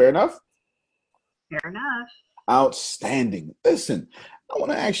 Fair enough? Fair enough. Outstanding. Listen, I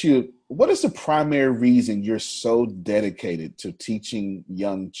want to ask you, what is the primary reason you're so dedicated to teaching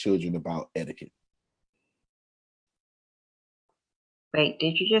young children about etiquette? Wait,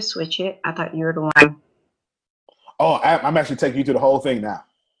 did you just switch it? I thought you were the one. Oh, I'm actually taking you through the whole thing now.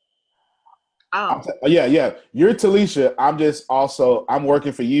 Oh. Yeah. You're Talisha. I'm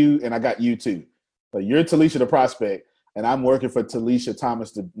working for you, and I got you too. But you're Talisha the prospect, and I'm working for Talisha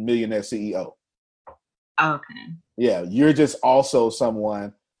Thomas, the millionaire CEO. Okay. Yeah, you're just also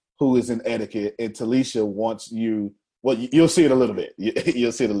someone who is in etiquette, and Talisha wants you. Well, you'll see it a little bit.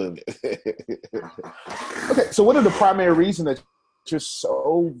 You'll see it a little bit. Okay, so what are the primary reasons that you're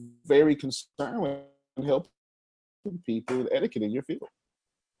so very concerned with helping people with etiquette in your field?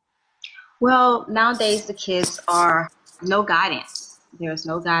 Well, nowadays the kids are no guidance. There's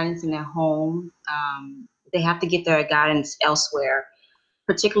no guidance in their home. They have to get their guidance elsewhere,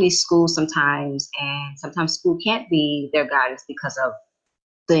 particularly school sometimes. And sometimes school can't be their guidance because of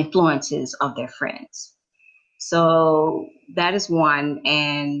the influences of their friends. So that is one.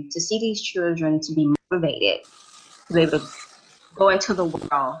 And to see these children to be motivated to be able to go into the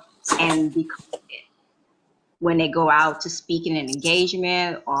world and be confident when they go out to speak in an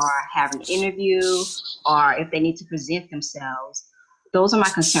engagement or have an interview, or if they need to present themselves. Those are my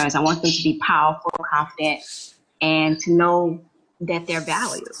concerns. I want them to be powerful, confident, and to know that they're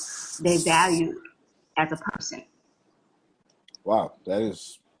valued. They're valued as a person. Wow, that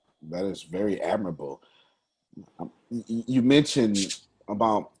is very admirable. You mentioned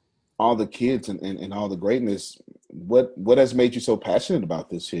about all the kids and all the greatness. What has made you so passionate about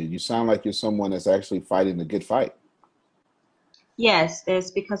this here? You sound like you're someone that's actually fighting a good fight. Yes,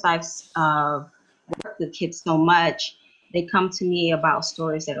 it's because I've worked with kids so much. They come to me about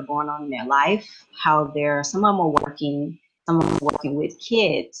stories that are going on in their life, how some of them are working, some of them are working with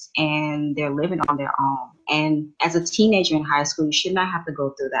kids, and they're living on their own. And as a teenager in high school, you should not have to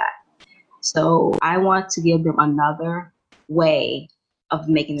go through that. So I want to give them another way of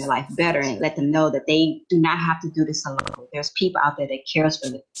making their life better and let them know that they do not have to do this alone. There's people out there that care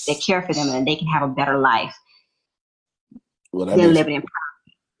for them, and they can have a better life Well, that than makes living in.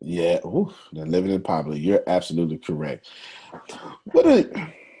 yeah, oof, they're living in poverty. You're absolutely correct. What are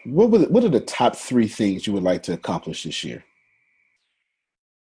what are the top three things you would like to accomplish this year?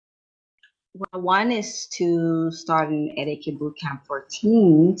 Well, one is to start an etiquette boot camp for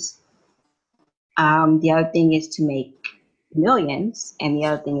teens. The other thing is to make millions, and the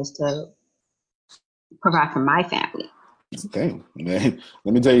other thing is to provide for my family. Okay, man.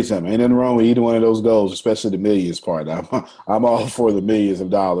 Let me tell you something. Ain't nothing wrong with either one of those goals, especially the millions part. I'm all for the millions of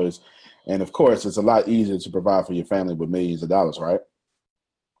dollars, and of course, it's a lot easier to provide for your family with millions of dollars, right?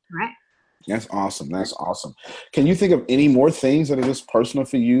 Right. That's awesome. That's awesome. Can you think of any more things that are just personal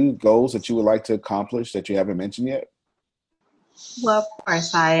for you, goals that you would like to accomplish that you haven't mentioned yet? Well, of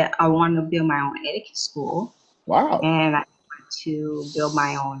course, I want to build my own etiquette school, Wow. and I want to build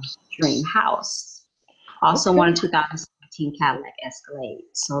my own dream house. Also, Okay. want a 2017 Cadillac Escalade.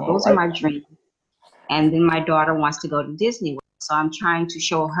 So All those are right. my dreams. And then my daughter wants to go to Disney World, so I'm trying to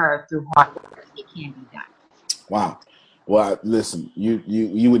show her through hard work it can be done. Wow. Well, listen, you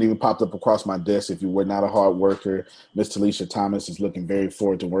wouldn't even popped up across my desk if you were not a hard worker. Miss Talisha Thomas is looking very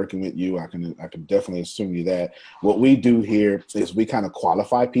forward to working with you. I can definitely assume you that. What we do here is we kind of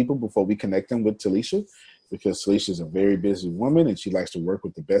qualify people before we connect them with Talisha, because Talisha is a very busy woman and she likes to work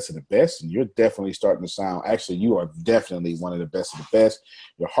with the best of the best. And you're definitely starting to sound, actually, you are definitely one of the best of the best.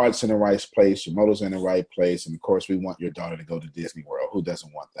 Your heart's in the right place, your motor's in the right place, and of course, we want your daughter to go to Disney World. Who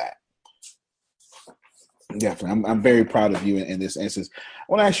doesn't want that? Definitely. I'm very proud of you in this instance. I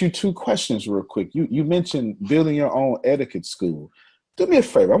want to ask you two questions real quick. You mentioned building your own etiquette school. Do me a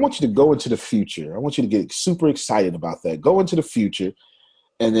favor. I want you to go into the future. I want you to get super excited about that. Go into the future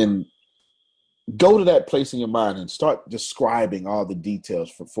and then go to that place in your mind and start describing all the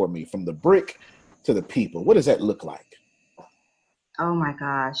details for me, from the brick to the people. What does that look like? Oh my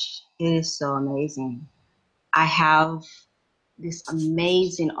gosh, it is so amazing. I have this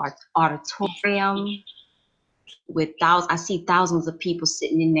amazing auditorium with thousands. I see thousands of people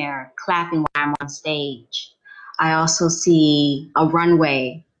sitting in there clapping while I'm on stage. I also see a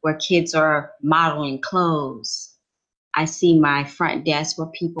runway where kids are modeling clothes. I see my front desk where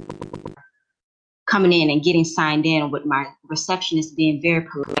people are coming in and getting signed in, with my receptionist being very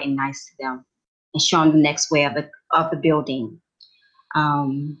polite and nice to them and showing the next way of the building.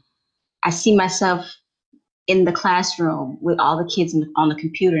 I see myself in the classroom with all the kids on the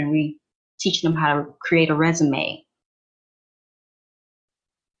computer, and we teach them how to create a resume.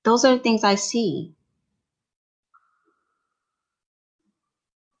 Those are the things I see.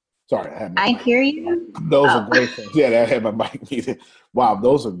 Sorry, I had my I mic. hear you. Those are Oh, great things. Yeah, I had my mic muted. Wow,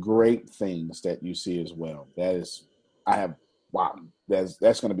 those are great things that you see as well. That is, I have, wow, that's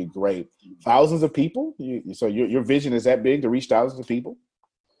going to be great. Thousands of people. So your vision is that big to reach thousands of people?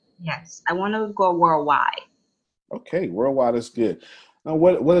 yes. I want to go worldwide. Okay, worldwide is good. Now,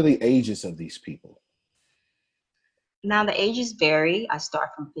 what are the ages of these people? Now the ages vary. I start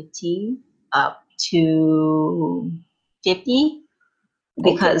from 15 up to 50,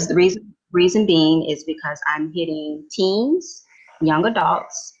 Okay, because the reason being is because I'm hitting teens, young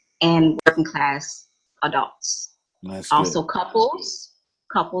adults, and working class adults. that's good. Also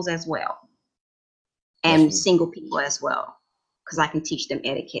couples as well, That's and single people as well, because I can teach them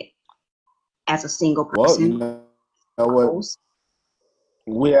etiquette as a single well. You person. know what? Couples.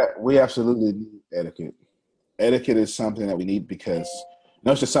 We absolutely need etiquette. Etiquette is something that we need because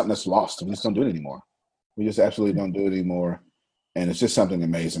no, it's just something that's lost. We just don't do it anymore. We just absolutely don't do it anymore. And it's just something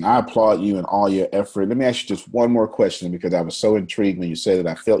amazing. I applaud you and all your effort. Let me ask you just one more question, because I was so intrigued when you said it.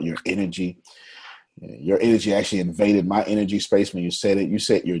 I felt your energy. Your energy actually invaded my energy space when you said it. You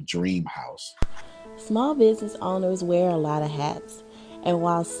said your dream house. Small business owners wear a lot of hats. And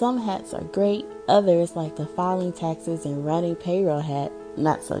while some hats are great, others, like the filing taxes and running payroll hat,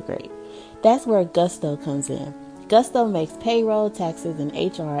 not so great. That's where Gusto comes in. Gusto makes payroll, taxes, and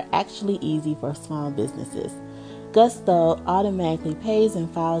HR actually easy for small businesses. Gusto automatically pays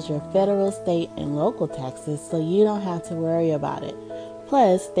and files your federal, state, and local taxes so you don't have to worry about it.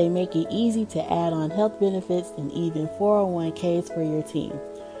 Plus, they make it easy to add on health benefits and even 401ks for your team.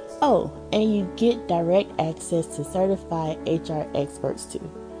 Oh, and you get direct access to certified HR experts too.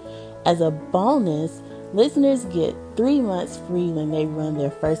 As a bonus, listeners get 3 months free when they run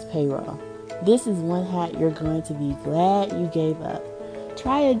their first payroll. This is one hat you're going to be glad you gave up.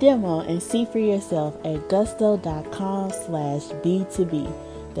 Try a demo and see for yourself at gusto.com/B2B.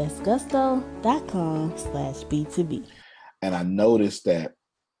 That's gusto.com/B2B. And I noticed that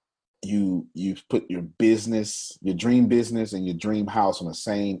you put your business, your dream business, and your dream house on the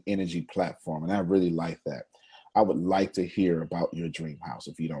same energy platform, and I really like that. I would like to hear about your dream house,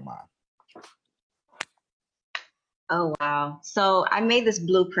 if you don't mind. Oh, wow. So I made this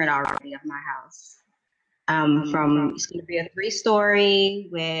blueprint already of my house. It's going to be a 3-story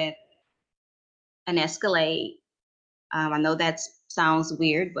with an Escalade. I know that sounds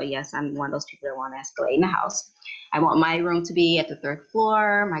weird, but yes, I'm one of those people that want an Escalade in the house. I want my room to be at the 3rd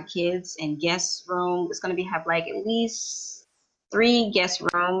floor. My kids and guest room is going to have like at least 3 guest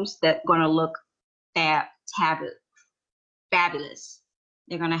rooms that going to look fabulous.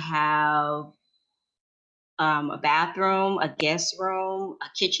 They're going to have a bathroom, a guest room, a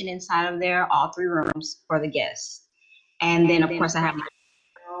kitchen inside of there, all 3 rooms for the guests. And then, of course, I have my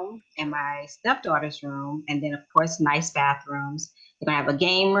room and my stepdaughter's room, and then, of course, nice bathrooms. They're going to have a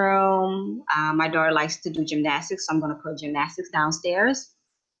game room. My daughter likes to do gymnastics, so I'm going to put gymnastics downstairs.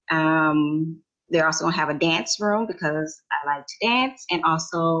 They're also going to have a dance room because I like to dance, and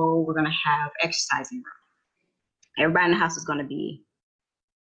also we're going to have exercising room. Everybody in the house is going to be,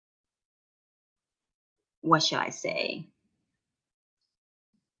 what should I say,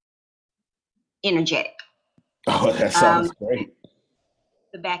 energetic. Oh, that sounds great.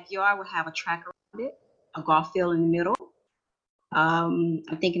 The backyard will have a track around it, a golf field in the middle. I'm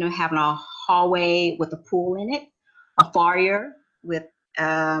thinking of having a hallway with a pool in it, a foyer with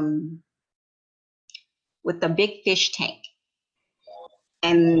a big fish tank.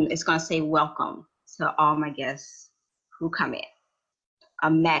 And it's going to say welcome to all my guests who come in. A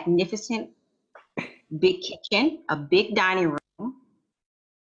magnificent big kitchen, a big dining room,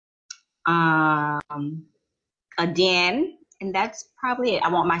 a den, and that's probably it. I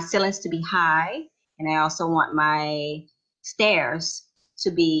want my ceilings to be high, and I also want my stairs to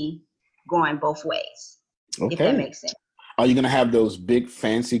be going both ways, if that Okay. makes sense. Are you going to have those big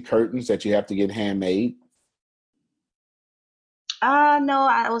fancy curtains that you have to get handmade? No,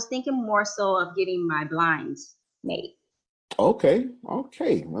 I was thinking more so of getting my blinds made. Okay. Well,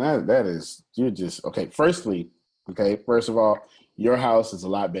 that is, you're just, okay. First of all, your house is a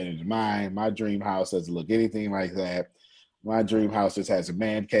lot better than mine. My dream house doesn't look anything like that. My dream house just has a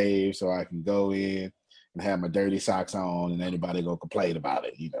man cave so I can go in and have my dirty socks on and anybody go complain about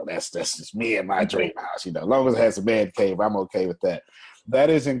it. That's just me and my dream house. As long as it has a man cave, I'm okay with that. That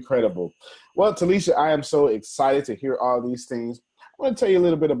is incredible. Well, Talisha, I am so excited to hear all these things. I want to tell you a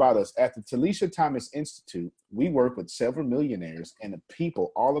little bit about us. At the Talisha Thomas Institute, we work with several millionaires and the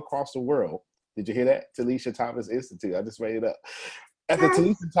people all across the world. Did you hear that? Talisha Thomas Institute. I just made it up. At the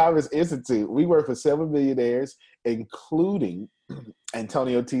Talisha Thomas Institute, we work with several millionaires, including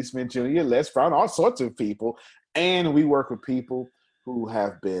Antonio T. Smith Jr., Les Brown, all sorts of people. And we work with people who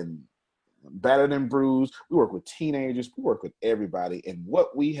have been battered and bruised. We work with teenagers. We work with everybody. And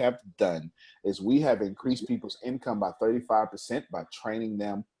what we have done is we have increased people's income by 35% by training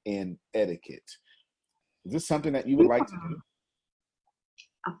them in etiquette. Is this something that you would like to do?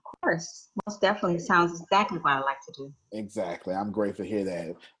 Of course. Most definitely sounds exactly what I like to do. Exactly. I'm grateful to hear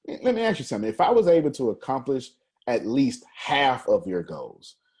that. Let me ask you something. If I was able to accomplish at least half of your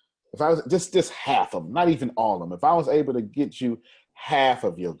goals, if I was just half of them, not even all of them, if I was able to get you half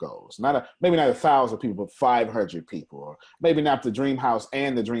of your goals, maybe not 1,000 people, but 500 people, or maybe not the dream house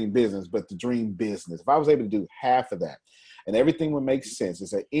and the dream business, but the dream business. If I was able to do half of that and everything would make sense, is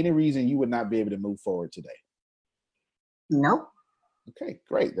there any reason you would not be able to move forward today? Nope. Okay,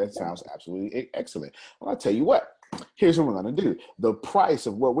 great. That sounds absolutely excellent. Well, I'll tell you what. Here's what we're going to do. The price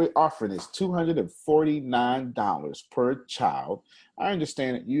of what we're offering is $249 per child. I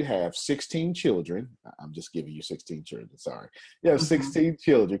understand that you have 16 children. I'm just giving you 16 children. Sorry. You have 16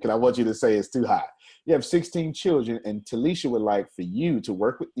 children because I want you to say it's too high. You have 16 children, and Talisha would like for you to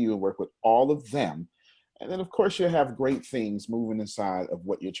work with you and work with all of them. And then, of course, you'll have great things moving inside of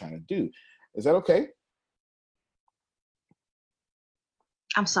what you're trying to do. Is that okay?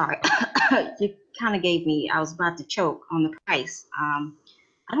 I'm sorry. You kind of gave me, I was about to choke on the price.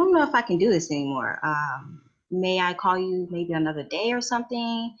 I don't know if I can do this anymore. May I call you maybe another day or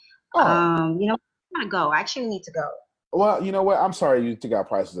something? Oh, I gotta go. I actually need to go. well, you know what? I'm sorry you think our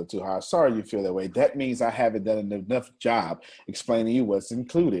prices are too high. Sorry you feel that way. That means I haven't done enough job explaining to you what's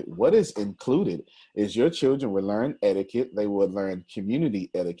included. What is included is your children will learn etiquette. They will learn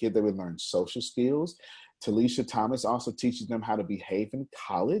community etiquette. They will learn social skills. Talisha Thomas also teaches them how to behave in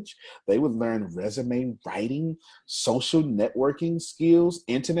college. They would learn resume writing, social networking skills,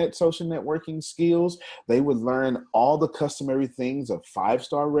 internet social networking skills. They would learn all the customary things of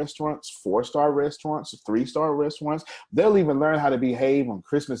 5-star restaurants, 4-star restaurants, 3-star restaurants. They'll even learn how to behave on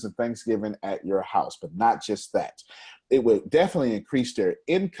Christmas and Thanksgiving at your house, but not just that. It would definitely increase their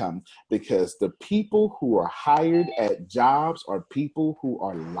income because the people who are hired at jobs are people who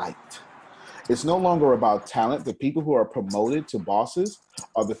are liked. It's no longer about talent. The people who are promoted to bosses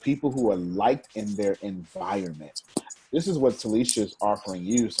are the people who are liked in their environment. This is what Talisha is offering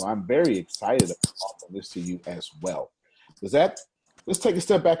you, so I'm very excited about offering this to you as well. Does that? Let's take a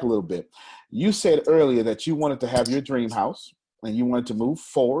step back a little bit. You said earlier that you wanted to have your dream house and you wanted to move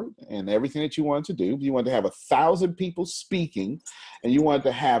forward and everything that you wanted to do. You wanted to have 1,000 people speaking and you wanted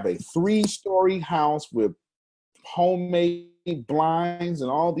to have a 3-story house with homemade blinds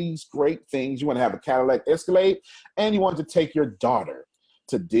and all these great things. You want to have a Cadillac Escalade, and you want to take your daughter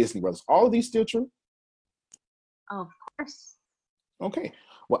to Disney World. Is all of these still true? Of course. Okay.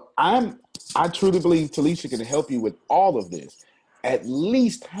 Well, I truly believe Talisha can help you with all of this, at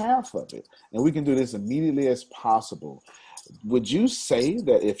least half of it, and we can do this immediately as possible. Would you say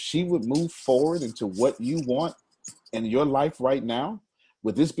that if she would move forward into what you want in your life right now,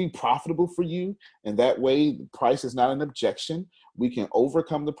 would this be profitable for you? And that way, the price is not an objection. We can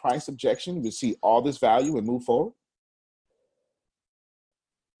overcome the price objection. We see all this value and move forward.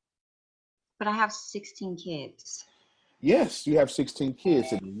 But I have 16 kids. Yes, you have 16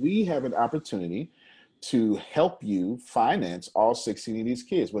 kids, and we have an opportunity to help you finance all 16 of these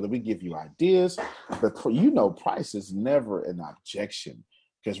kids, whether we give you ideas, but price is never an objection.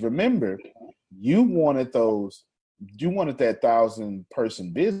 Because remember, you wanted those, you wanted that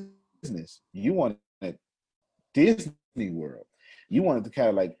 1,000-person business. You wanted Disney World. You wanted to kind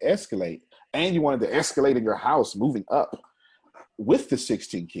of like escalate, and you wanted to escalate in your house, moving up with the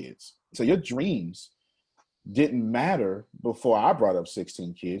 16 kids. So your dreams didn't matter before I brought up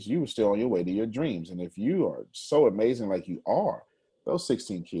 16 kids. You were still on your way to your dreams. And if you are so amazing like you are, those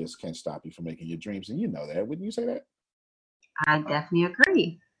 16 kids can't stop you from making your dreams. And you know that. Wouldn't you say that? I definitely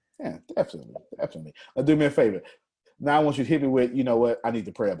agree. Yeah, definitely. Definitely. Now do me a favor. Now I want you to hit me with, you know what? I need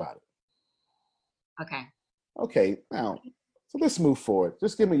to pray about it. Okay. Okay, now, so let's move forward.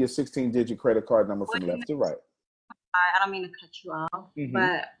 Just give me your 16-digit credit card number from left to right. I don't mean to cut you off, Mm-hmm.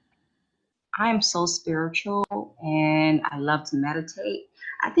 but I am so spiritual and I love to meditate.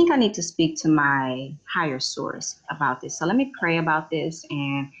 I think I need to speak to my higher source about this. So let me pray about this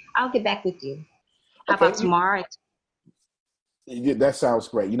and I'll get back with you. How Okay, about tomorrow? that sounds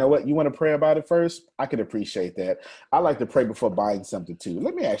great. You know what? You want to pray about it first? I can appreciate that. I like to pray before buying something too.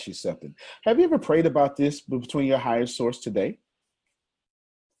 Let me ask you something. Have you ever prayed about this between your higher source today?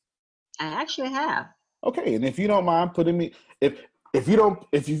 I actually have. Okay, and if you don't mind putting me, if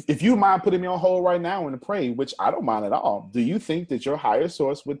you mind putting me on hold right now and to pray, which I don't mind at all, do you think that your higher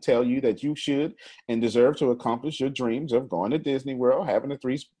source would tell you that you should and deserve to accomplish your dreams of going to Disney World, having a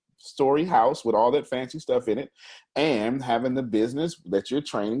 3-story house with all that fancy stuff in it, and having the business that you're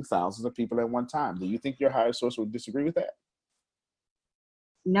training thousands of people at one time? Do you think your higher source would disagree with that?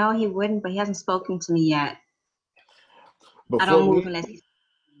 No, he wouldn't, but he hasn't spoken to me yet. I Before don't move we, unless he's.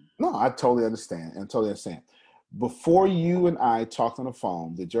 no, I totally understand and totally understand. Before you and I talked on the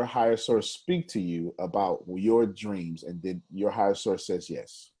phone, did your higher source speak to you about your dreams? And did your higher source says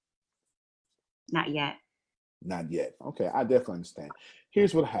yes? Not yet. Not yet. Okay, I definitely understand.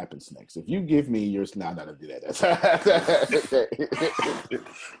 Here's what happens next. If you give me yours, no, I'm not gonna do that.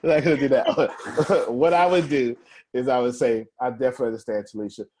 I'm not gonna do that. What I would do is I would say, I definitely understand,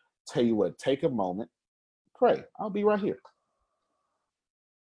 Talisha. Tell you what, take a moment, pray. I'll be right here.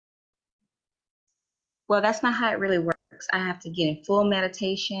 Well, that's not how it really works. I have to get in full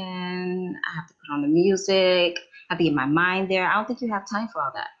meditation. I have to put on the music. I have to get my mind there. I don't think you have time for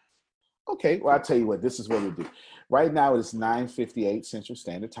all that. Okay, well, I'll tell you what, this is what we do. Right now, it's 9:58 Central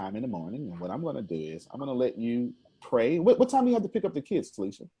Standard Time in the morning. And what I'm going to do is I'm going to let you pray. What time do you have to pick up the kids,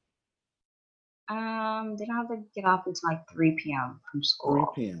 Talisha? They don't have to get off until like 3 p.m. from 3 school.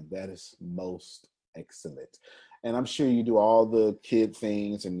 p.m. That is most excellent. And I'm sure you do all the kid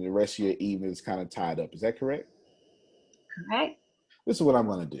things and the rest of your evening is kind of tied up. Is that correct? Correct? This is what I'm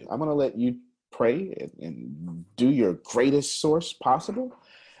going to do. I'm going to let you pray and do your greatest source possible.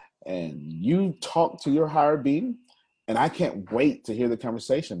 And you talk to your higher being. And I can't wait to hear the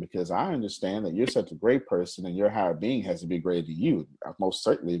conversation because I understand that you're such a great person and your higher being has to be greater than you. Most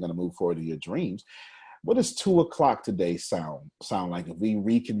certainly going to move forward to your dreams. What does 2:00 today sound like if we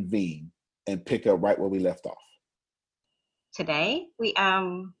reconvene and pick up right where we left off? Today,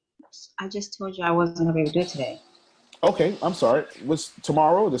 I just told you I wasn't going to be able to do it today. Okay, I'm sorry. What's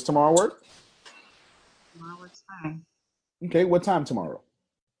tomorrow? Does tomorrow work? Tomorrow works fine. Okay, what time tomorrow?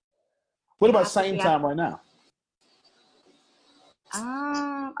 What about same time right now?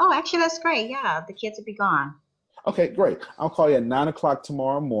 Oh, actually, that's great. Yeah, the kids will be gone. Okay, great. I'll call you at 9:00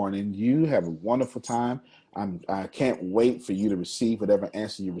 tomorrow morning. You have a wonderful time. I can't wait for you to receive whatever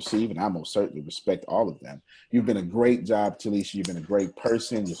answer you receive, and I most certainly respect all of them. You've been a great job, Talisha. You've been a great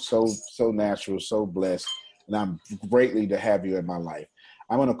person. You're so natural, so blessed, and I'm greatly to have you in my life.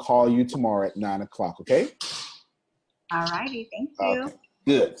 I'm going to call you tomorrow at 9:00. Okay? All righty. Thank you. Okay.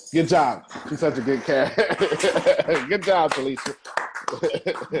 Good job. She's such a good cat. Good job, Talisha.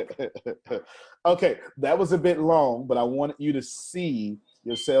 Okay, that was a bit long, but I wanted you to see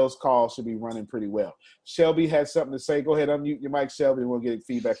your sales call should be running pretty well. Shelby has something to say. Go ahead, unmute your mic, Shelby, and we'll get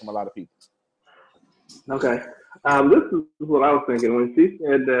feedback from a lot of people. Okay. This is what I was thinking. When she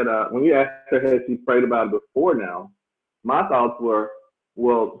said that, when you asked her, had she prayed about it before now, my thoughts were,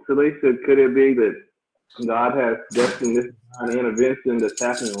 well, Talisha, could it be that God has destined this kind of intervention that's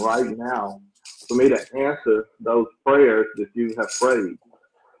happening right now for me to answer those prayers that you have prayed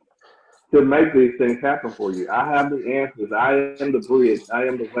to make these things happen for you? I have the answers. I am the bridge. I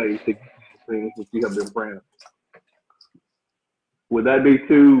am the way to get the things that you have been praying. Would that be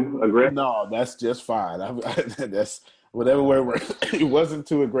too aggressive? No, that's just fine. That's whatever word. It wasn't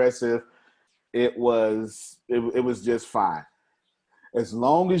too aggressive. It was just fine. As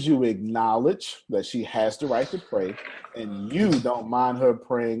long as you acknowledge that she has the right to pray and you don't mind her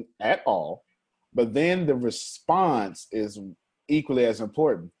praying at all, but then the response is equally as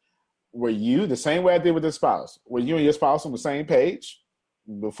important. Were you, the same way I did with the spouse, were you and your spouse on the same page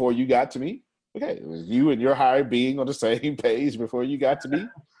before you got to me? Okay, was you and your higher being on the same page before you got to me?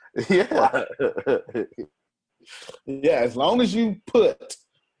 Yeah. Yeah, as long as you put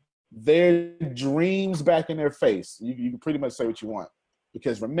their dreams back in their face, you can pretty much say what you want.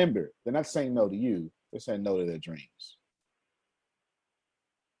 Because remember, they're not saying no to you, they're saying no to their dreams.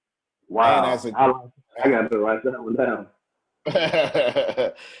 Wow. And I got to write that one down.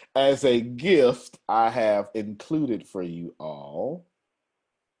 As a gift, I have included for you all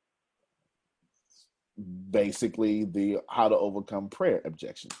basically the how to overcome prayer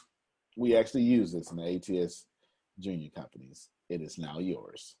objection. We actually use this in the ATS junior companies. It is now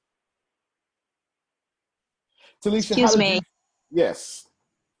yours. Talisha, Excuse me. Yes.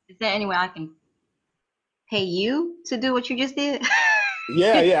 Is there any way I can pay you to do what you just did?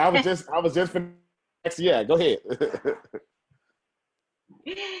 Yeah. I was just yeah, go ahead.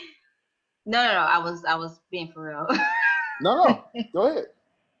 No. I was being for real. No. Go ahead.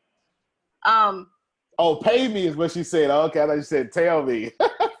 Oh, pay me is what she said. Okay, I thought you said tell me.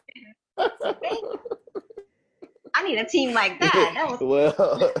 I need a team like that. Well,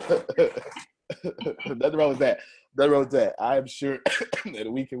 nothing wrong with that. Nothing wrong with that. I'm sure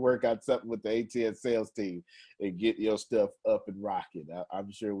that we can work out something with the ATS sales team and get your stuff up and rocking.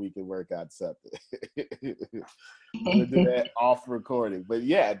 I'm sure we can work out something. We'll do that off recording. But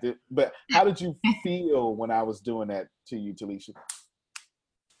yeah, but how did you feel when I was doing that to you, Talisha?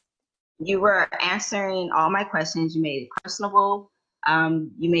 You were answering all my questions. You made it personable.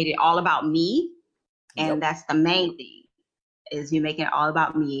 You made it all about me. And That's the main thing, is you making it all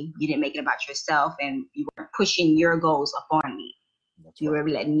about me. You didn't make it about yourself, and you weren't pushing your goals upon me. You were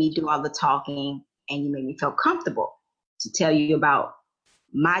letting me do all the talking, and you made me feel comfortable to tell you about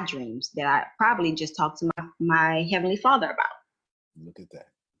my dreams that I probably just talked to my Heavenly Father about. Look at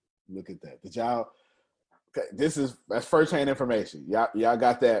that. Did y'all, okay, that's firsthand information. Y'all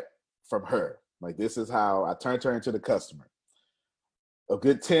got that from her. Like, this is how I turned her into the customer. A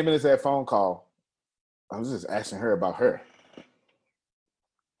good 10 minutes of that phone call, I was just asking her about her.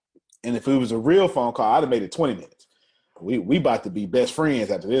 And if it was a real phone call, I'd have made it 20 minutes. We about to be best friends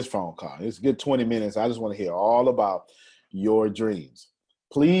after this phone call. It's a good 20 minutes. I just want to hear all about your dreams.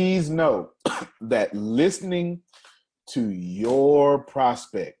 Please know that listening to your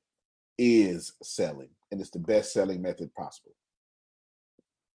prospect is selling, and it's the best selling method possible.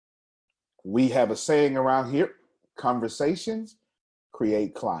 We have a saying around here: conversations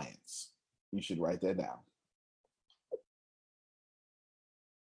create clients. You should write that down.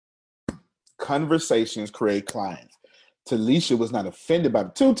 Conversations create clients. Talisha was not offended by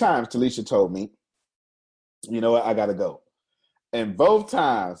it. 2 times Talisha told me, you know what, I got to go. And both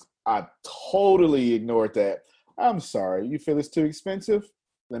times I totally ignored that. I'm sorry, you feel it's too expensive?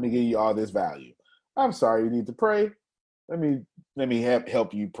 Let me give you all this value. I'm sorry, you need to pray? Let me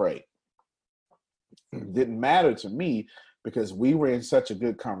help you pray. It didn't matter to me because we were in such a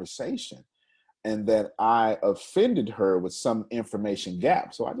good conversation, and that I offended her with some information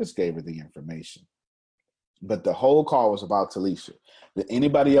gap. So I just gave her the information. But the whole call was about Talisha. Did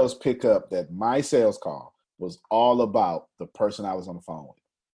anybody else pick up that my sales call was all about the person I was on the phone with?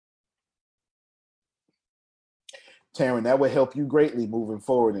 Taryn, that would help you greatly moving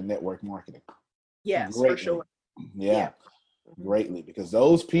forward in network marketing. Yes, greatly. for sure. Yeah, greatly. Because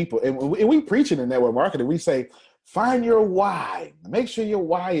those people, and we preach it in network marketing, we say, find your why. Make sure your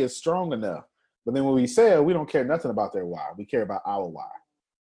why is strong enough. But then when we sell, we don't care nothing about their why. We care about our why.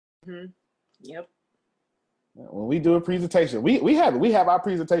 Mm-hmm. Yep. When we do a presentation, we have our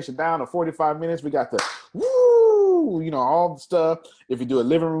presentation down to 45 minutes. We got the woo, all the stuff. If you do a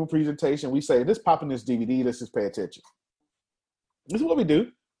living room presentation, we say, let's pop in this DVD. Let's just pay attention. This is what we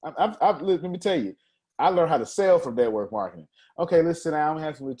do. Let me tell you, I learned how to sell from network marketing. Okay, let's sit down. We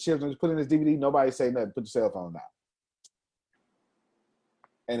have some chips. Let's put in this DVD. Nobody say nothing. Put your cell phone down.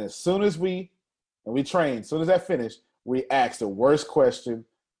 And as soon as we train, as soon as that finished, we asked the worst question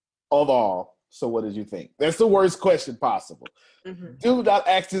of all. So what did you think? That's the worst question possible. Mm-hmm. Do not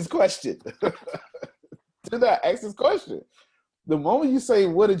ask this question. Do not ask this question. The moment you say,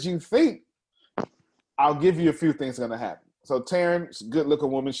 what did you think? I'll give you a few things going to happen. So Taryn's a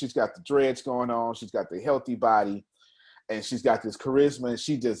good-looking woman. She's got the dreads going on. She's got the healthy body. And she's got this charisma. And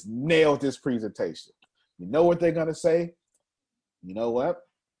she just nailed this presentation. You know what they're going to say? You know what?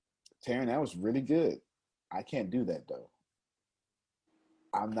 Taryn, that was really good. I can't do that, though.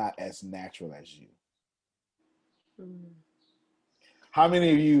 I'm not as natural as you. How many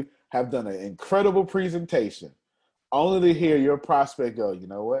of you have done an incredible presentation only to hear your prospect go, you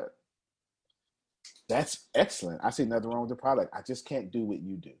know what? That's excellent. I see nothing wrong with the product. I just can't do what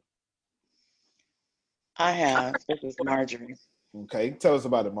you do. I have. This is Marjorie. Okay. Tell us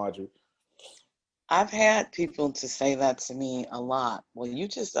about it, Marjorie. I've had people to say that to me a lot. Well, you're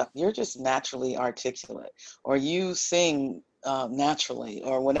just naturally articulate, or you sing naturally,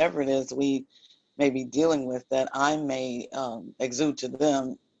 or whatever it is we may be dealing with that I may exude to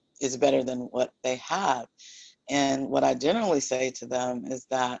them is better than what they have. And what I generally say to them is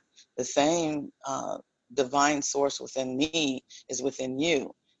that the same divine source within me is within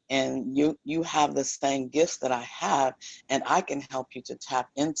you. And you have the same gifts that I have, and I can help you to tap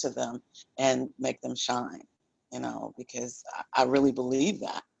into them and make them shine, because I really believe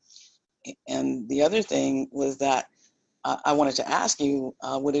that. And the other thing was that I wanted to ask you,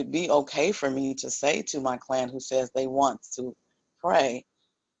 would it be okay for me to say to my client who says they want to pray,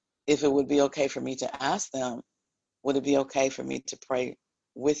 if it would be okay for me to ask them, would it be okay for me to pray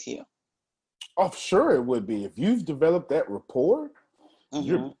with you? Oh, sure it would be. If you've developed that rapport,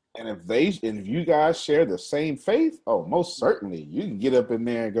 and if you guys share the same faith, oh, most certainly. You can get up in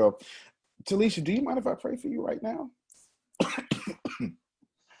there and go, Talisha, do you mind if I pray for you right now?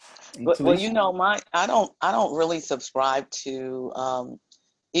 Well, I don't really subscribe to,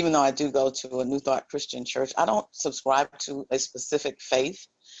 even though I do go to a New Thought Christian church, I don't subscribe to a specific faith.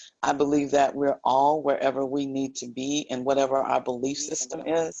 I believe that we're all wherever we need to be and whatever our belief system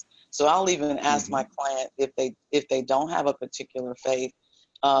is. So I'll even ask my client if they don't have a particular faith,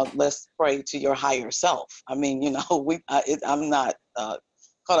 let's pray to your higher self. I mean, I'm not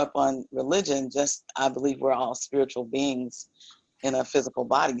caught up on religion. Just I believe we're all spiritual beings in a physical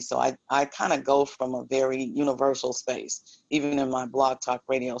body. So I kind of go from a very universal space. Even in my Blog Talk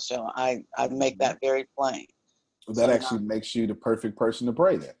Radio show, I make that very plain. That actually makes you the perfect person to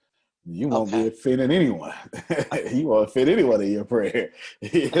pray that. You won't be offending anyone. You won't offend anyone in your prayer.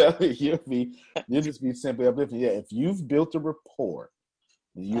 You'll just be simply uplifting. Yeah, if you've built a rapport,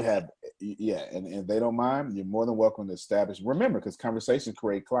 you have, and they don't mind, you're more than welcome to establish. Remember, because conversations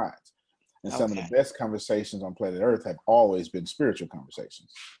create clients. And some of the best conversations on planet Earth have always been spiritual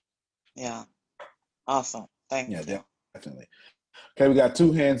conversations. Yeah. Awesome. Thank you. Yeah, definitely. Okay, we got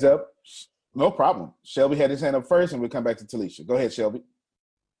 2 hands up. No problem. Shelby had his hand up first, and we'll come back to Talisha. Go ahead, Shelby.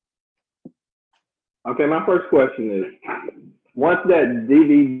 Okay, my first question is, once that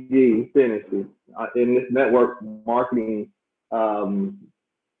DVD finishes in this network marketing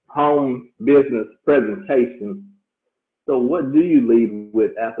home business presentation, so what do you leave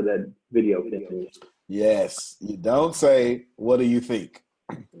with after that video finishes? Yes, you don't say, what do you think?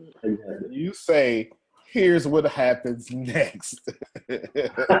 You say, here's what happens next.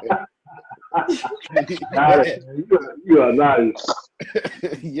 Got it. You are nice.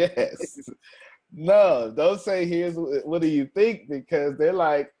 Yes. No, don't say here's what do you think, because they're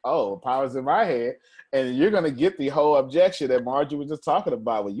like, oh, power's in my head. And you're going to get the whole objection that Marjorie was just talking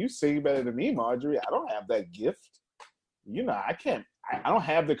about. Well, you sing better than me, Marjorie. I don't have that gift. You know, I don't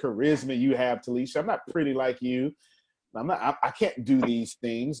have the charisma you have, Talisha. I'm not pretty like you. I can't do these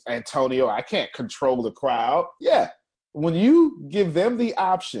things. Antonio, I can't control the crowd. Yeah. When you give them the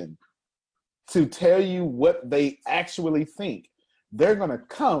option to tell you what they actually think, they're going to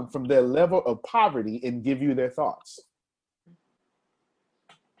come from their level of poverty and give you their thoughts.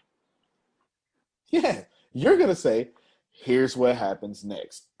 Yeah, you're going to say, here's what happens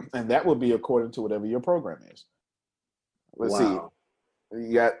next. And that will be according to whatever your program is. Let's see.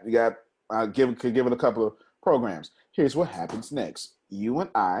 You got could give it a couple of programs. Here's what happens next. You and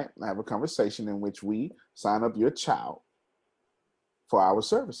I have a conversation in which we sign up your child for our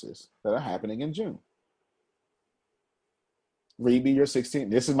services that are happening in June. Read me your 16.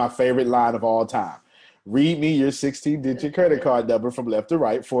 This is my favorite line of all time. Read me your 16-digit credit card number from left to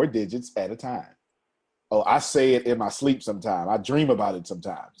right, 4 digits at a time. Oh, I say it in my sleep sometimes. I dream about it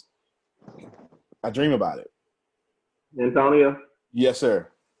sometimes. I dream about it. Antonio? Yes, sir.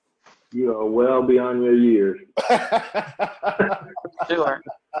 You are well beyond your years. Sure.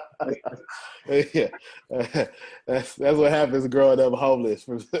 Yeah. That's what happens growing up homeless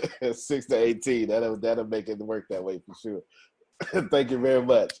from 6 to 18. That'll make it work that way for sure. Thank you very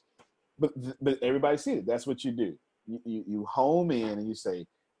much. But everybody sees it. That's what you do. You home in and you say,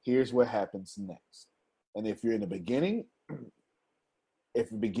 here's what happens next. And if you're in the beginning, if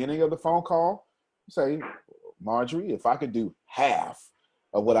the beginning of the phone call, you say, Marjorie, if I could do half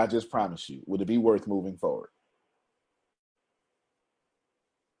of what I just promised you, would it be worth moving forward?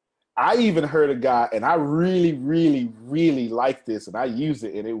 I even heard a guy, and I really, really, really like this, and I used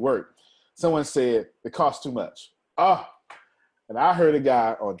it, and it worked. Someone said, it costs too much. Oh, and I heard a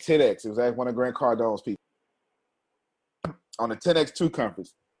guy on 10X. It was at one of Grant Cardone's people. On the 10X2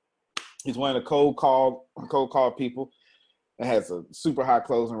 conference. He's one of the cold call people that has a super high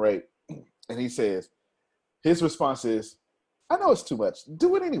closing rate. And he says, his response is, I know it's too much.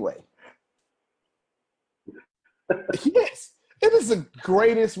 Do it anyway. Yes. It is the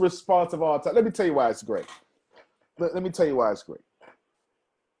greatest response of all time. Let me tell you why it's great. Let me tell you why it's great.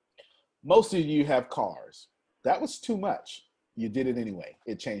 Most of you have cars. That was too much. You did it anyway.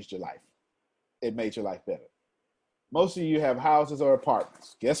 It changed your life. It made your life better. Most of you have houses or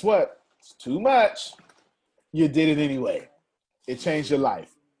apartments. Guess what? It's too much. You did it anyway. It changed your life.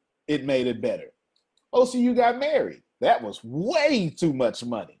 It made it better. Most of you got married. That was way too much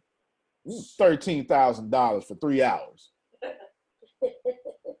money. $13,000 for 3 hours.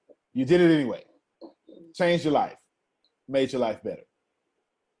 You did it anyway. Changed your life. Made your life better.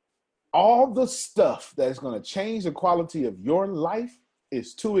 All the stuff that is going to change the quality of your life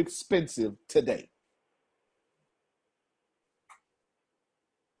is too expensive today.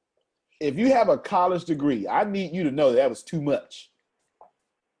 If you have a college degree, I need you to know that was too much.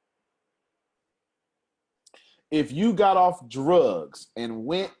 If you got off drugs and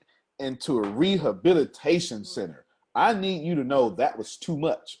went into a rehabilitation center, I need you to know that was too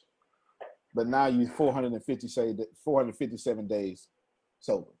much. But now you're 457 days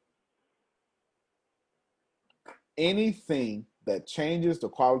sober. Anything that changes the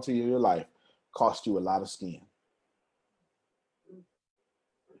quality of your life costs you a lot of skin.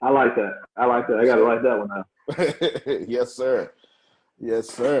 I like that. I got to write that one out. Yes, sir. Yes,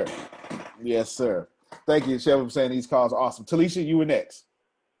 sir. Yes, sir. Thank you, Shelby, for saying these calls are awesome. Talisha, you were next.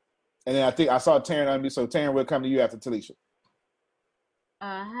 And then I think I saw Taryn on me, so Taryn, will come to you after Talisha.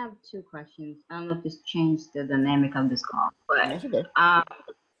 I have 2 questions. I don't know if this changed the dynamic of this call, but That's okay.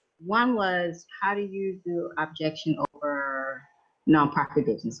 One was, how do you do objection over nonprofit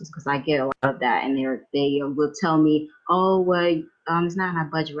businesses? Because I get a lot of that, and they will tell me, oh, well, it's not in our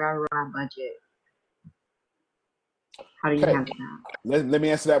budget, we're out of our budget. How do you handle that? Let me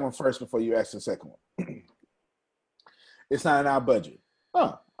answer that one first before you ask the second one. It's not in our budget.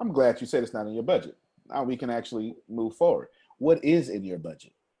 Oh, I'm glad you said it's not in your budget. Now we can actually move forward. What is in your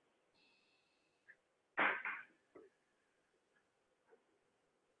budget?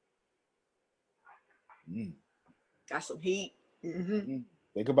 Got some heat. Mm-hmm.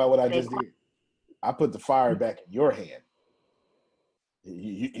 Think about what I just did. I put the fire back in your hand.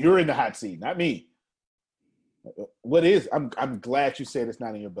 You're in the hot seat, not me. What is? I'm glad you said it's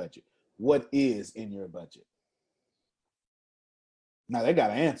not in your budget. What is in your budget? Now they got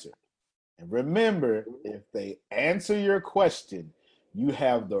to answer. And remember, if they answer your question, you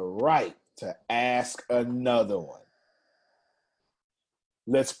have the right to ask another one.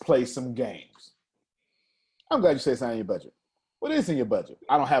 Let's play some games. I'm glad you said it's not in your budget. What is in your budget?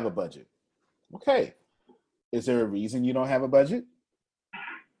 I don't have a budget. Okay. Is there a reason you don't have a budget?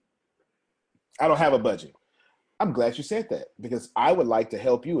 I don't have a budget. I'm glad you said that because I would like to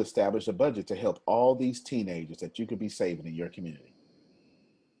help you establish a budget to help all these teenagers that you could be saving in your community.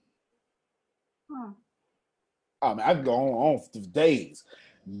 I mean, I can go on for days.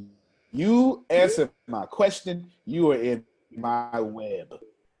 You answer my question, you are in my web.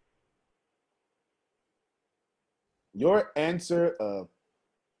 Your answer of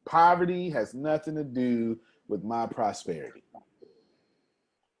poverty has nothing to do with my prosperity.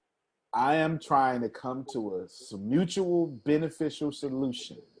 I am trying to come to a mutual beneficial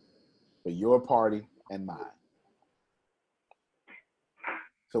solution for your party and mine.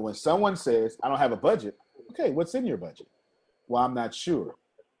 So when someone says, I don't have a budget, okay, what's in your budget? Well, I'm not sure.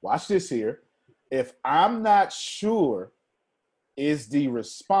 Watch this here. If I'm not sure is the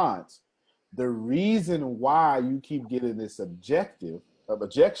response, the reason why you keep getting this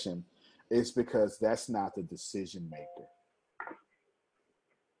objection is because that's not the decision maker.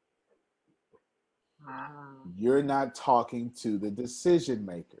 You're not talking to the decision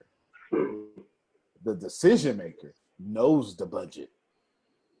maker. The decision maker knows the budget.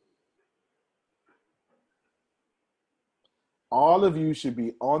 All of you should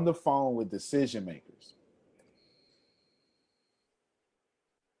be on the phone with decision makers.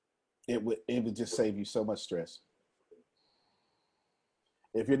 It would just save you so much stress.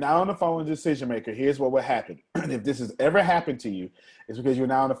 If you're not on the phone with a decision maker, here's what will happen. If this has ever happened to you, it's because you're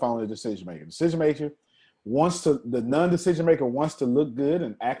not on the phone with a decision maker. Decision maker the non-decision maker wants to look good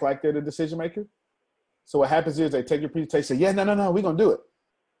and act like they're the decision maker. So what happens is they take your presentation, say, yeah, no, we're going to do it.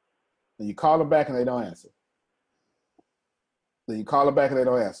 And you call them back and they don't answer. Then you call them back and they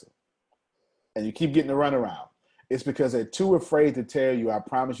don't answer. And you keep getting the runaround. It's because they're too afraid to tell you, I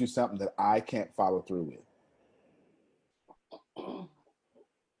promise you something that I can't follow through with.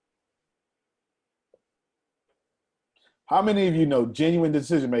 How many of you know genuine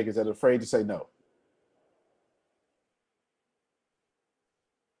decision makers that are afraid to say no?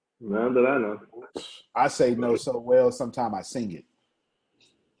 None that I know. I say no so well, sometimes I sing it.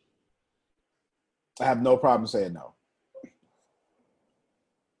 I have no problem saying no.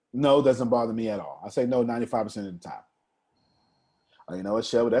 No doesn't bother me at all. I say no 95% of the time. Oh, you know what,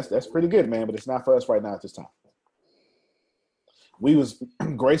 Shelby? That's pretty good, man, but it's not for us right now at this time.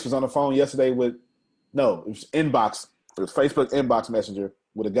 Grace was on the phone yesterday it was inbox. It was Facebook inbox messenger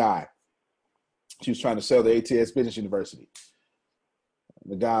with a guy. She was trying to sell the ATS Business University.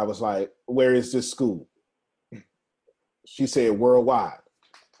 The guy was like, where is this school? She said, worldwide.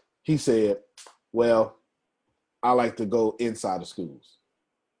 He said, well, I like to go inside the schools.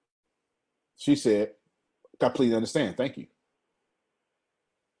 She said, completely understand. Thank you.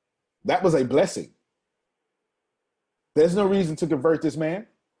 That was a blessing. There's no reason to convert this man.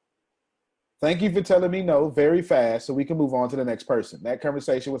 Thank you for telling me no very fast so we can move on to the next person. That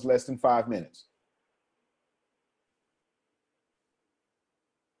conversation was less than 5 minutes.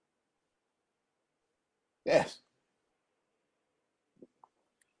 Yes.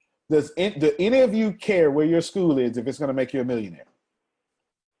 Do any of you care where your school is if it's going to make you a millionaire?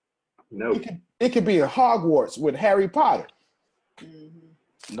 No. It could be in Hogwarts with Harry Potter.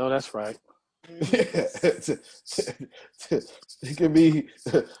 Mm-hmm. No, that's right. It could be.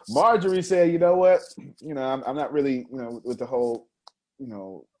 Marjorie said, you know what? I'm not really, with the whole,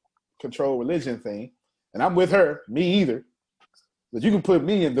 control religion thing. And I'm with her, me either. But you can put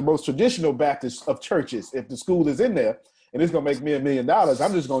me in the most traditional Baptist of churches if the school is in there and it's going to make me $1 million.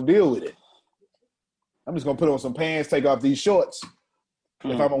 I'm just going to deal with it. I'm just going to put on some pants, take off these shorts.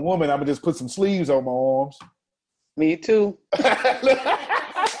 If I'm a woman, I'm going to just put some sleeves on my arms. Me too.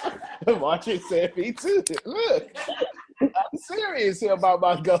 Marjorie said, me too. Look, I'm serious here about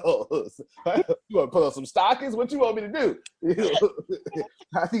my goals. You want to put on some stockings? What you want me to do?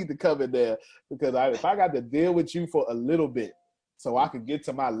 I need to come in there because if I got to deal with you for a little bit so I can get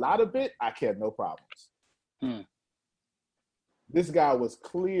to my lot of bit, I can, no problems. This guy was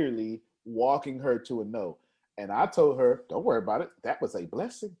clearly walking her to a no. And I told her, don't worry about it. That was a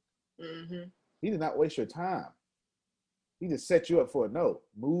blessing. Mm-hmm. He did not waste your time. He just set you up for a no.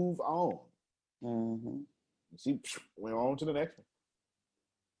 Move on. Mm-hmm. She went on to the next one.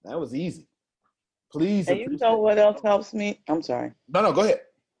 That was easy. Please. And you know what else helps me? I'm sorry. No, go ahead.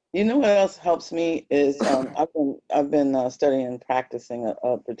 You know what else helps me is I've been studying and practicing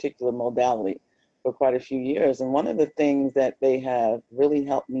a particular modality for quite a few years. And one of the things that they have really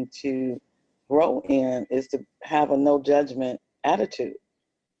helped me to grow in is to have a no judgment attitude.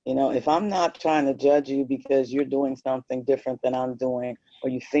 You know, if I'm not trying to judge you because you're doing something different than I'm doing, or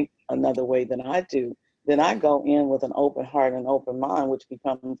you think another way than I do, then I go in with an open heart and open mind, which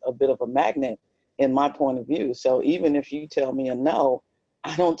becomes a bit of a magnet in my point of view. So even if you tell me a no,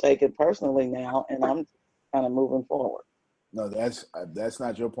 I don't take it personally now, and I'm kind of moving forward. No, that's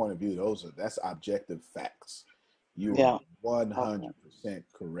not your point of view. That's objective facts. You Yeah. are 100%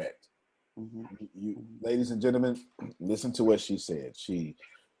 correct. Mm-hmm. You, ladies and gentlemen, listen to what she said.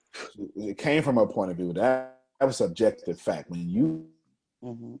 It came from her point of view. That was objective fact. When you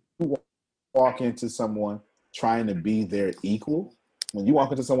walk into someone trying to be their equal,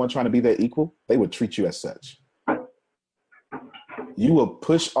 they would treat you as such. You will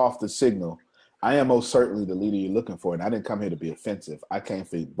push off the signal. I am most certainly the leader you're looking for, and I didn't come here to be offensive. I came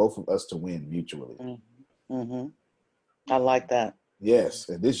for both of us to win mutually. Mm-hmm. I like that. Yes,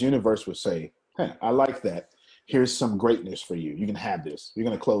 and this universe would say, hey, I like that. Here's some greatness for you. You can have this. You're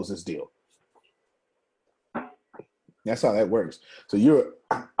going to close this deal. That's how that works. So you're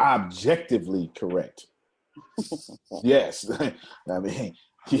objectively correct. Yes. I mean,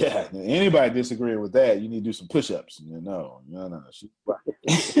 yeah, anybody disagreeing with that, you need to do some push-ups. No. She's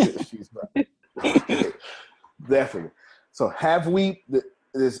right. She's right. Definitely. So have we,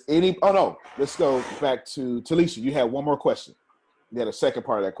 there's any, oh no, let's go back to Talisha. You had one more question. You had a second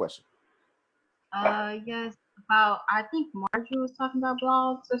part of that question. Yes, about, I think Marjorie was talking about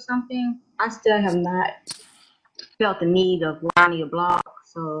blogs or something. I still have not felt the need of learning a blog,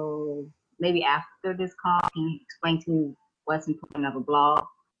 so maybe after this call, can you explain to me what's important of a blog?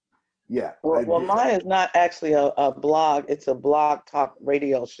 Yeah. Well, mine is not actually a blog. It's a blog talk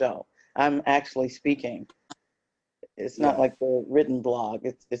radio show. I'm actually speaking. It's not like the written blog.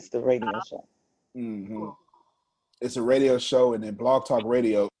 It's the radio show. Mm-hmm. It's a radio show, and then Blog Talk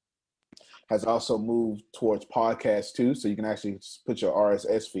Radio has also moved towards podcasts too. So you can actually put your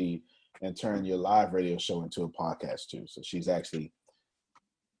RSS feed and turn your live radio show into a podcast too. So she's actually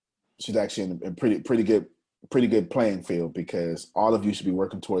in pretty good playing field, because all of you should be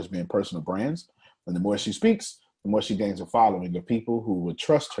working towards being personal brands. And the more she speaks, the more she gains a following of people who would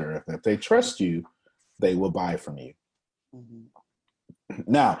trust her. If they trust you, they will buy from you. Mm-hmm.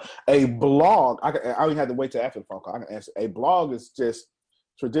 Now, a blog, I don't have to wait till after the phone call. I can answer. A blog is just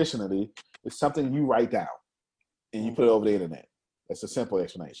traditionally, it's something you write down and you put it over the internet. That's a simple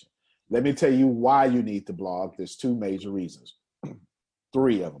explanation. Let me tell you why you need to blog. There's two major reasons.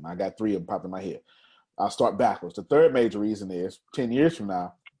 Three of them. I got three of them popping in my head. I'll start backwards. The third major reason is 10 years from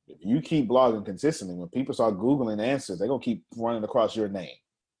now, if you keep blogging consistently, when people start Googling answers, they're going to keep running across your name.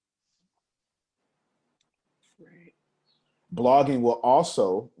 Blogging will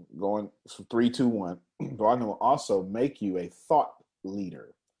also, going 3, 2, 1, blogging will also make you a thought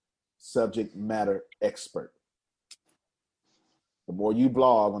leader, subject matter expert. The more you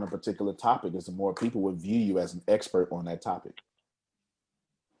blog on a particular topic, is the more people will view you as an expert on that topic.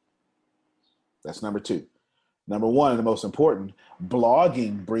 That's number 2. Number 1, and the most important,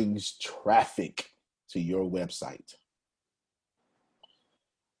 blogging brings traffic to your website.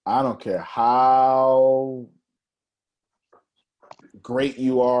 I don't care how great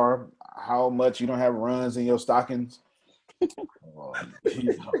you are, how much you don't have runs in your stockings. I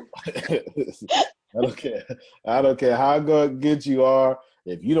don't care how good you are.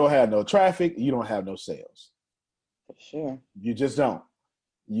 If you don't have no traffic, you don't have no sales. For sure. You just don't.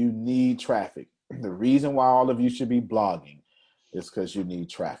 You need traffic. The reason why all of you should be blogging is because you need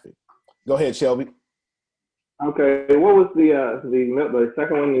traffic. Go ahead, Shelby. Okay, what was the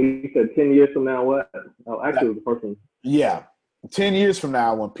second one? You said 10 years from now, what? Oh, actually, it was the first one. Yeah. 10 years from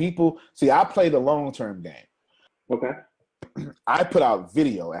now, when people see, I play the long-term game. Okay. I put out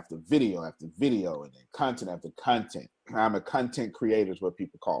video after video after video, and then content after content. I'm a content creator is what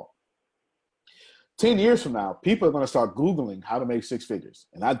people call. 10 years from now, people are going to start Googling how to make 6 figures.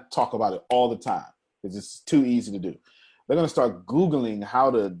 And I talk about it all the time because it's too easy to do. They're going to start Googling how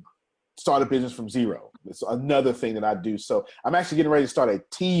to start a business from zero. It's another thing that I do. So I'm actually getting ready to start a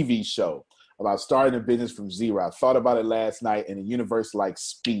TV show about starting a business from zero. I thought about it last night, and the universe likes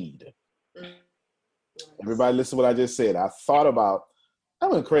speed. Everybody listen to what I just said. I thought about,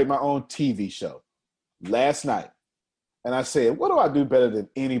 I'm going to create my own TV show last night. And I said, what do I do better than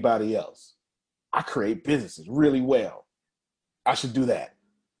anybody else? I create businesses really well. I should do that.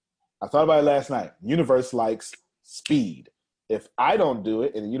 I thought about it last night. Universe likes speed. If I don't do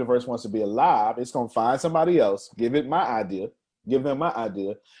it and the universe wants to be alive, it's going to find somebody else, give them my idea,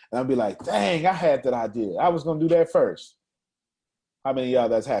 and I'll be like, dang, I had that idea. I was going to do that first. How many of y'all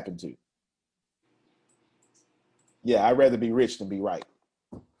that's happened to? Yeah, I'd rather be rich than be right.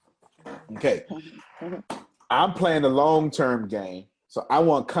 Okay. I'm playing the long-term game. So I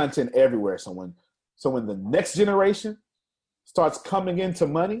want content everywhere. So when the next generation starts coming into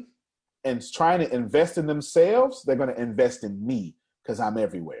money and trying to invest in themselves, they're going to invest in me because I'm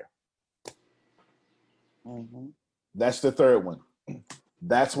everywhere. Mm-hmm. That's the third one.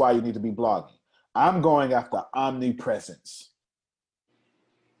 That's why you need to be blogging. I'm going after omnipresence.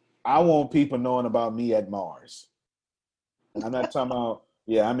 I want people knowing about me at Mars. And I'm not talking about,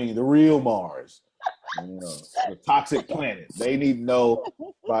 I mean the real Mars. The toxic planet. They need to know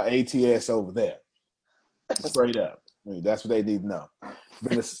about ATS over there. Straight up. I mean, that's what they need to know.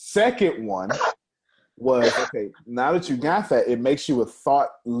 Then the second one was, okay, now that you got that, it makes you a thought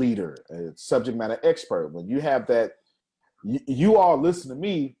leader, a subject matter expert. When you have that, you all listen to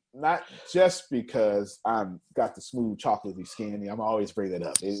me, not just because I'm got the smooth chocolatey skin. I'm always bring that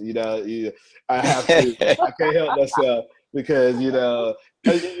up. I have to. I can't help myself because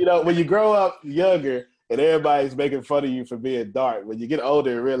when you grow up younger and everybody's making fun of you for being dark, when you get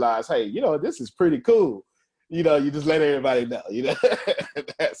older and realize, hey, this is pretty cool. You just let everybody know.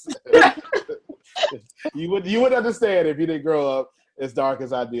 That's you would understand if you didn't grow up as dark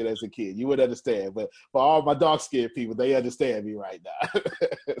as I did as a kid. You would understand. But for all my dark-skinned people, they understand me right now.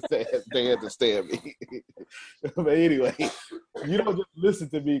 they understand me. But anyway, you don't just listen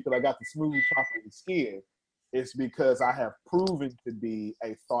to me because I got the smooth chocolate skin. It's because I have proven to be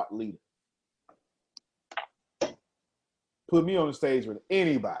a thought leader. Put me on the stage with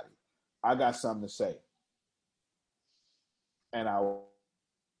anybody. I got something to say. And I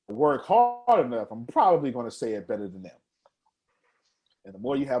work hard enough, I'm probably going to say it better than them. And the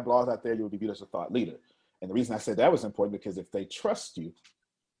more you have blogs out there, you will be viewed as a thought leader. And the reason I said that was important because if they trust you,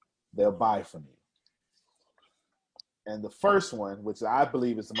 they'll buy from you. And the first one, which I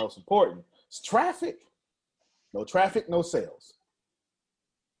believe is the most important, is traffic. No traffic, no sales.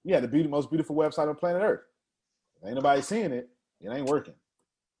 Yeah, the most beautiful website on planet Earth. If ain't nobody seeing it, it ain't working.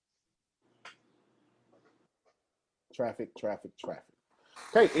 Traffic, traffic, traffic.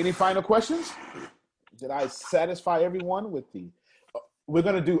 Okay, any final questions? Did I satisfy everyone with the... We're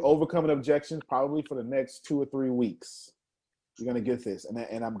going to do overcoming objections probably for the next 2 or 3 weeks. You're going to get this.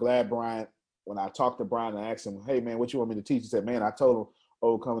 And I'm glad Brian, when I talked to Brian and asked him, hey, man, what you want me to teach? He said, man, I told him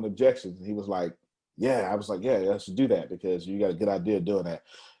overcoming objections. And he was like, yeah. I was like, yeah, I should do that because you got a good idea of doing that.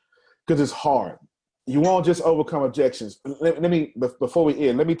 Because it's hard. You won't just overcome objections. Let me, before we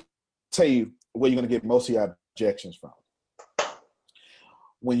end, let me tell you where you're going to get most of your objections from.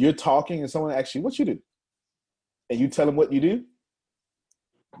 When you're talking and someone asks you what you do, and you tell them what you do,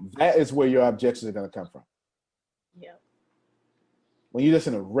 that is where your objections are going to come from. Yeah. When you're just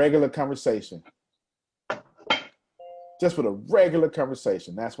in a regular conversation, just with a regular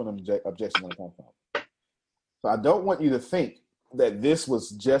conversation, that's when objections are going to come from. So I don't want you to think that this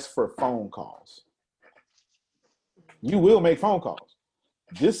was just for phone calls. You will make phone calls.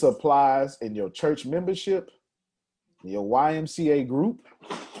 This applies in your church membership, your YMCA group,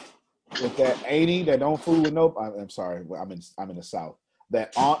 with that auntie that don't fool with nobody. I'm sorry, I'm in the South.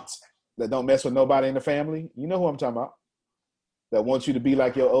 That aunt that don't mess with nobody in the family. You know who I'm talking about. That wants you to be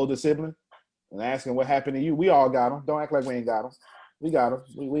like your older sibling and asking what happened to you. We all got them. Don't act like we ain't got them. We got them.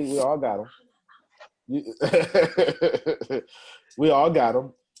 We all got them. We all got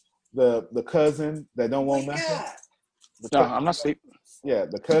them. The cousin that don't want nothing. No, I'm not sick. Yeah,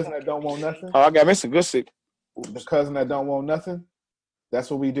 the cousin that don't want nothing. Oh, I got me some good sick. The cousin that don't want nothing.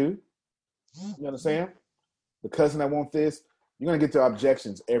 That's what we do. You understand? The cousin that want this. You're going to get to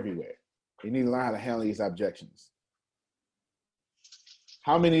objections everywhere. You need to learn how to handle these objections.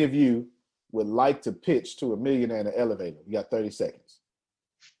 How many of you would like to pitch to a millionaire in an elevator? You got 30 seconds.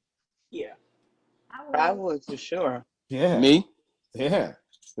 Yeah. I would for sure. Yeah. Me? Yeah.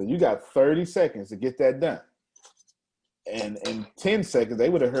 So you got 30 seconds to get that done. And in 10 seconds, they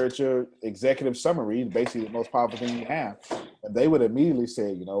would have heard your executive summary, basically the most powerful thing you have. And they would immediately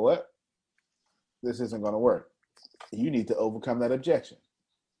say, you know what? This isn't going to work. You need to overcome that objection.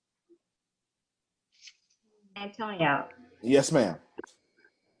 Antonio. Yes, ma'am.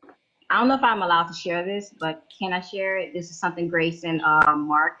 I don't know if I'm allowed to share this, but can I share it? This is something Grace and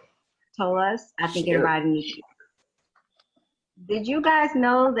Mark told us. I think everybody needs to. Did you guys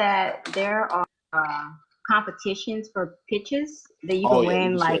know that there are competitions for pitches that you can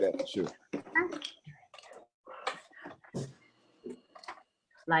win? You like, share that, sure.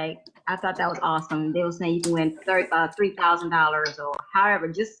 Like, I thought that was awesome. They were saying you can win $3,000 or however,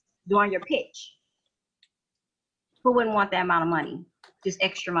 just during your pitch. Who wouldn't want that amount of money? Just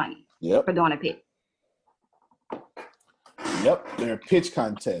extra money for doing a pitch. Yep, they're a pitch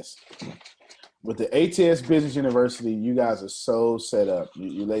contest. With the ATS Business University, you guys are so set up.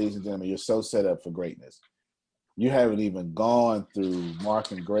 You ladies and gentlemen, you're so set up for greatness. You haven't even gone through Mark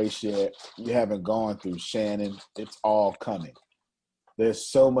and Grace yet. You haven't gone through Shannon. It's all coming. There's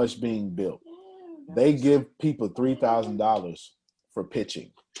so much being built. They give people $3,000 for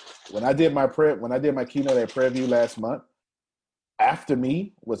pitching. When I did my keynote at Prairie View last month, after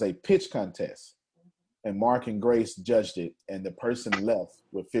me was a pitch contest, and Mark and Grace judged it, and the person left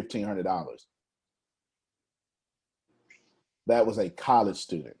with $1,500. That was a college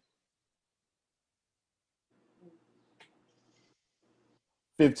student.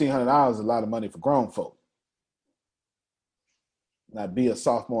 $1,500 is a lot of money for grown folk. Now be a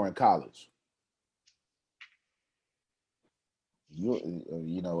sophomore in college.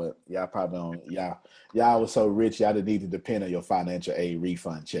 You know what? Y'all probably don't. Y'all was so rich, y'all didn't need to depend on your financial aid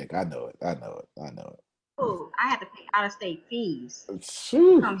refund check. I know it. Oh, I had to pay out-of-state fees.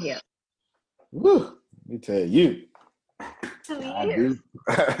 Whew. Come here. Woo. Let me tell you. 2 years.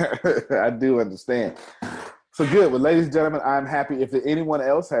 I do understand. So good. Well, ladies and gentlemen, I'm happy. If anyone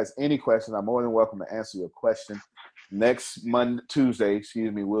else has any questions, I'm more than welcome to answer your question. Next Tuesday,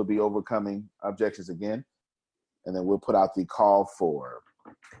 we'll be overcoming objections again. And then we'll put out the call for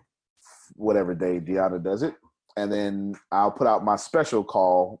whatever day Deanna does it. And then I'll put out my special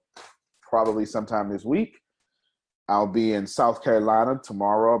call probably sometime this week. I'll be in South Carolina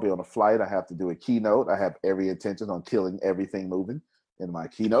tomorrow. I'll be on a flight. I have to do a keynote. I have every intention on killing everything moving in my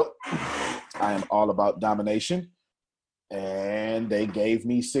keynote. I am all about domination. And they gave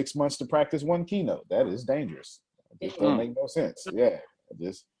me 6 months to practice one keynote. That is dangerous. It just don't make no sense. Yeah.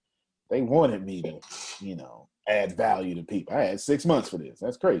 They wanted me to, add value to people. I had 6 months for this.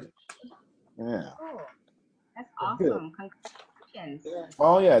 That's crazy. Yeah. Cool. That's awesome. Congratulations.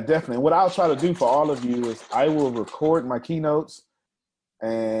 Oh, yeah, definitely. What I'll try to do for all of you is I will record my keynotes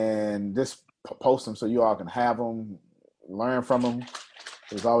and just post them so you all can have them, learn from them.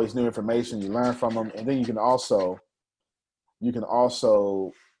 There's always new information. You learn from them. And then you can also,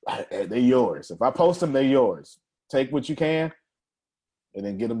 they're yours. If I post them, they're yours. Take what you can and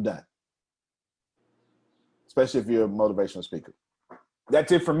then get them done. Especially if you're a motivational speaker.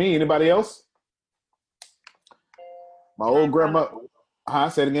 That's it for me. Anybody else? My old grandma.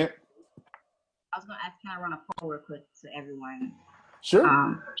 Say it again. I was going to ask, can I run a poll real quick to everyone?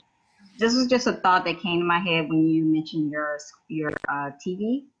 Sure. This was just a thought that came to my head when you mentioned your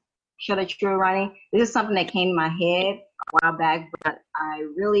TV show that you were running. This is something that came to my head a while back, but I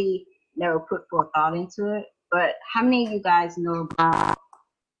really never put full thought into it. But how many of you guys know about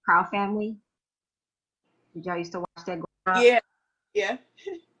Proud Family? Did y'all used to watch that growing up? Yeah.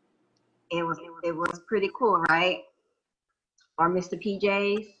 It was pretty cool, right? Or Mr.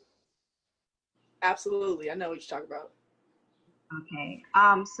 PJs? Absolutely. I know what you're talking about. Okay.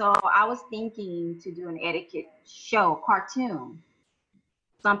 So I was thinking to do an etiquette show, cartoon,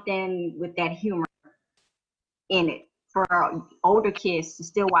 something with that humor in it for older kids to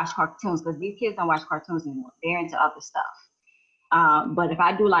still watch cartoons, because these kids don't watch cartoons anymore. They're into other stuff. But if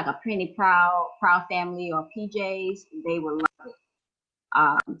I do like a Penny Proud Family or PJs, they will love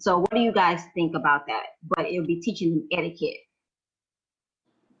it. So what do you guys think about that? But it'll be teaching them etiquette.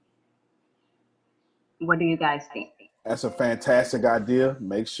 What do you guys think? That's a fantastic idea.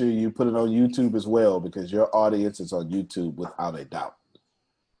 Make sure you put it on YouTube as well, because your audience is on YouTube without a doubt.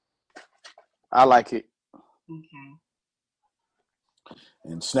 I like it. Okay.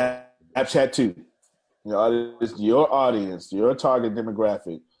 And Snapchat too. Your audience, your target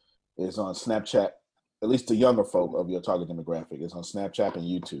demographic is on Snapchat. At least the younger folk of your target demographic is on Snapchat and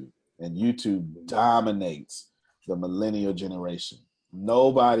YouTube. And YouTube dominates the millennial generation.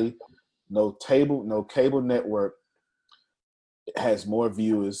 Nobody, no cable network has more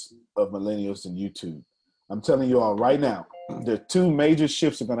viewers of millennials than YouTube. I'm telling you all right now, there are two major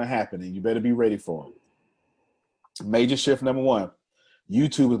shifts are going to happen, and you better be ready for them. Major shift number one,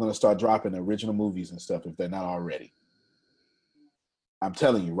 YouTube is going to start dropping original movies and stuff if they're not already. I'm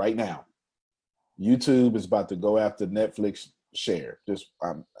telling you right now, YouTube is about to go after Netflix share.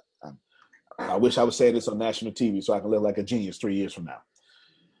 I wish I was saying this on national TV so I can look like a genius 3 years from now.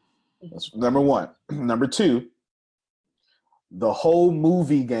 That's number one. Number two, the whole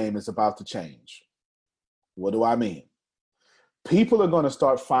movie game is about to change. What do I mean? People are going to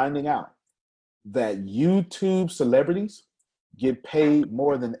start finding out that YouTube celebrities get paid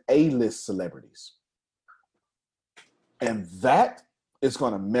more than A-list celebrities. And that is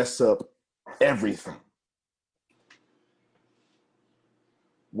going to mess up everything.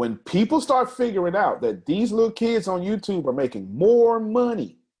 When people start figuring out that these little kids on YouTube are making more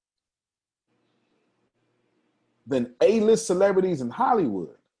money than A-list celebrities in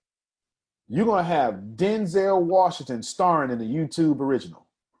Hollywood, you're going to have Denzel Washington starring in the YouTube original.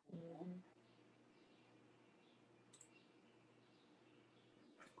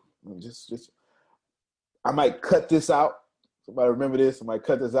 Just I might cut this out. Somebody remember this? I might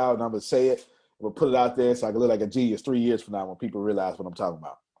cut this out and I'm gonna say it. I'm gonna put it out there so I can look like a genius 3 years from now when people realize what I'm talking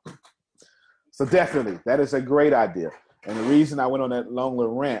about. So definitely, that is a great idea. And the reason I went on that long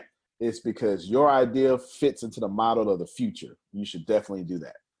little rant is because your idea fits into the model of the future. You should definitely do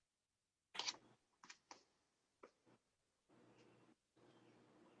that.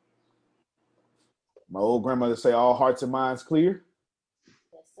 My old grandmother say, all hearts and minds clear.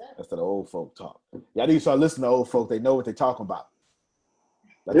 Yes, sir. That's the old folk talk. Y'all need to start listening to old folk. They know what they're talking about.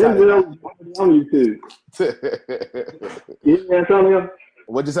 Denzel's on YouTube. Yeah, Antonio.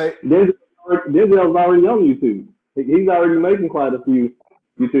 What'd you say? Denzel's already on YouTube. He's already making quite a few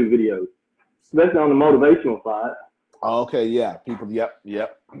YouTube videos, especially on the motivational side. Oh, okay, yeah. People, yep.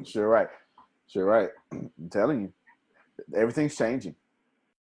 Sure right. I'm telling you, everything's changing.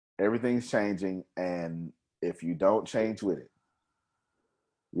 Everything's changing, and if you don't change with it,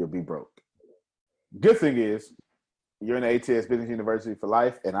 you'll be broke. Good thing is, you're in the ATS Business University for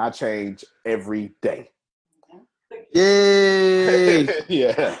life, and I change every day. Yay!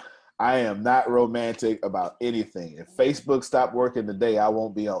 Yeah. I am not romantic about anything. If Facebook stopped working today, I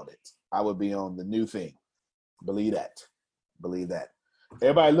won't be on it. I would be on the new thing. Believe that.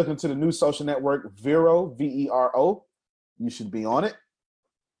 Everybody looking to the new social network, Vero, V-E-R-O. You should be on it.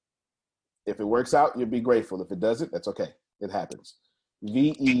 If it works out, you'll be grateful. If it doesn't, that's okay. It happens.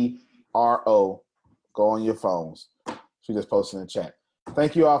 V-E-R-O. Go on your phones. She just posted in the chat.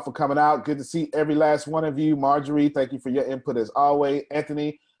 Thank you all for coming out. Good to see every last one of you. Marjorie, thank you for your input as always.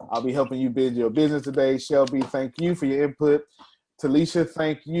 Anthony, I'll be helping you build your business today. Shelby, thank you for your input. Talisha,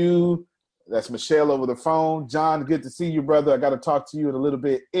 thank you. That's Michelle over the phone. John, good to see you, brother. I got to talk to you in a little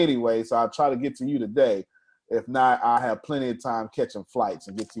bit anyway, so I'll try to get to you today. If not, I'll have plenty of time catching flights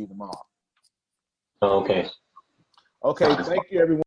and get to you tomorrow. Okay. Okay, thank you, everyone.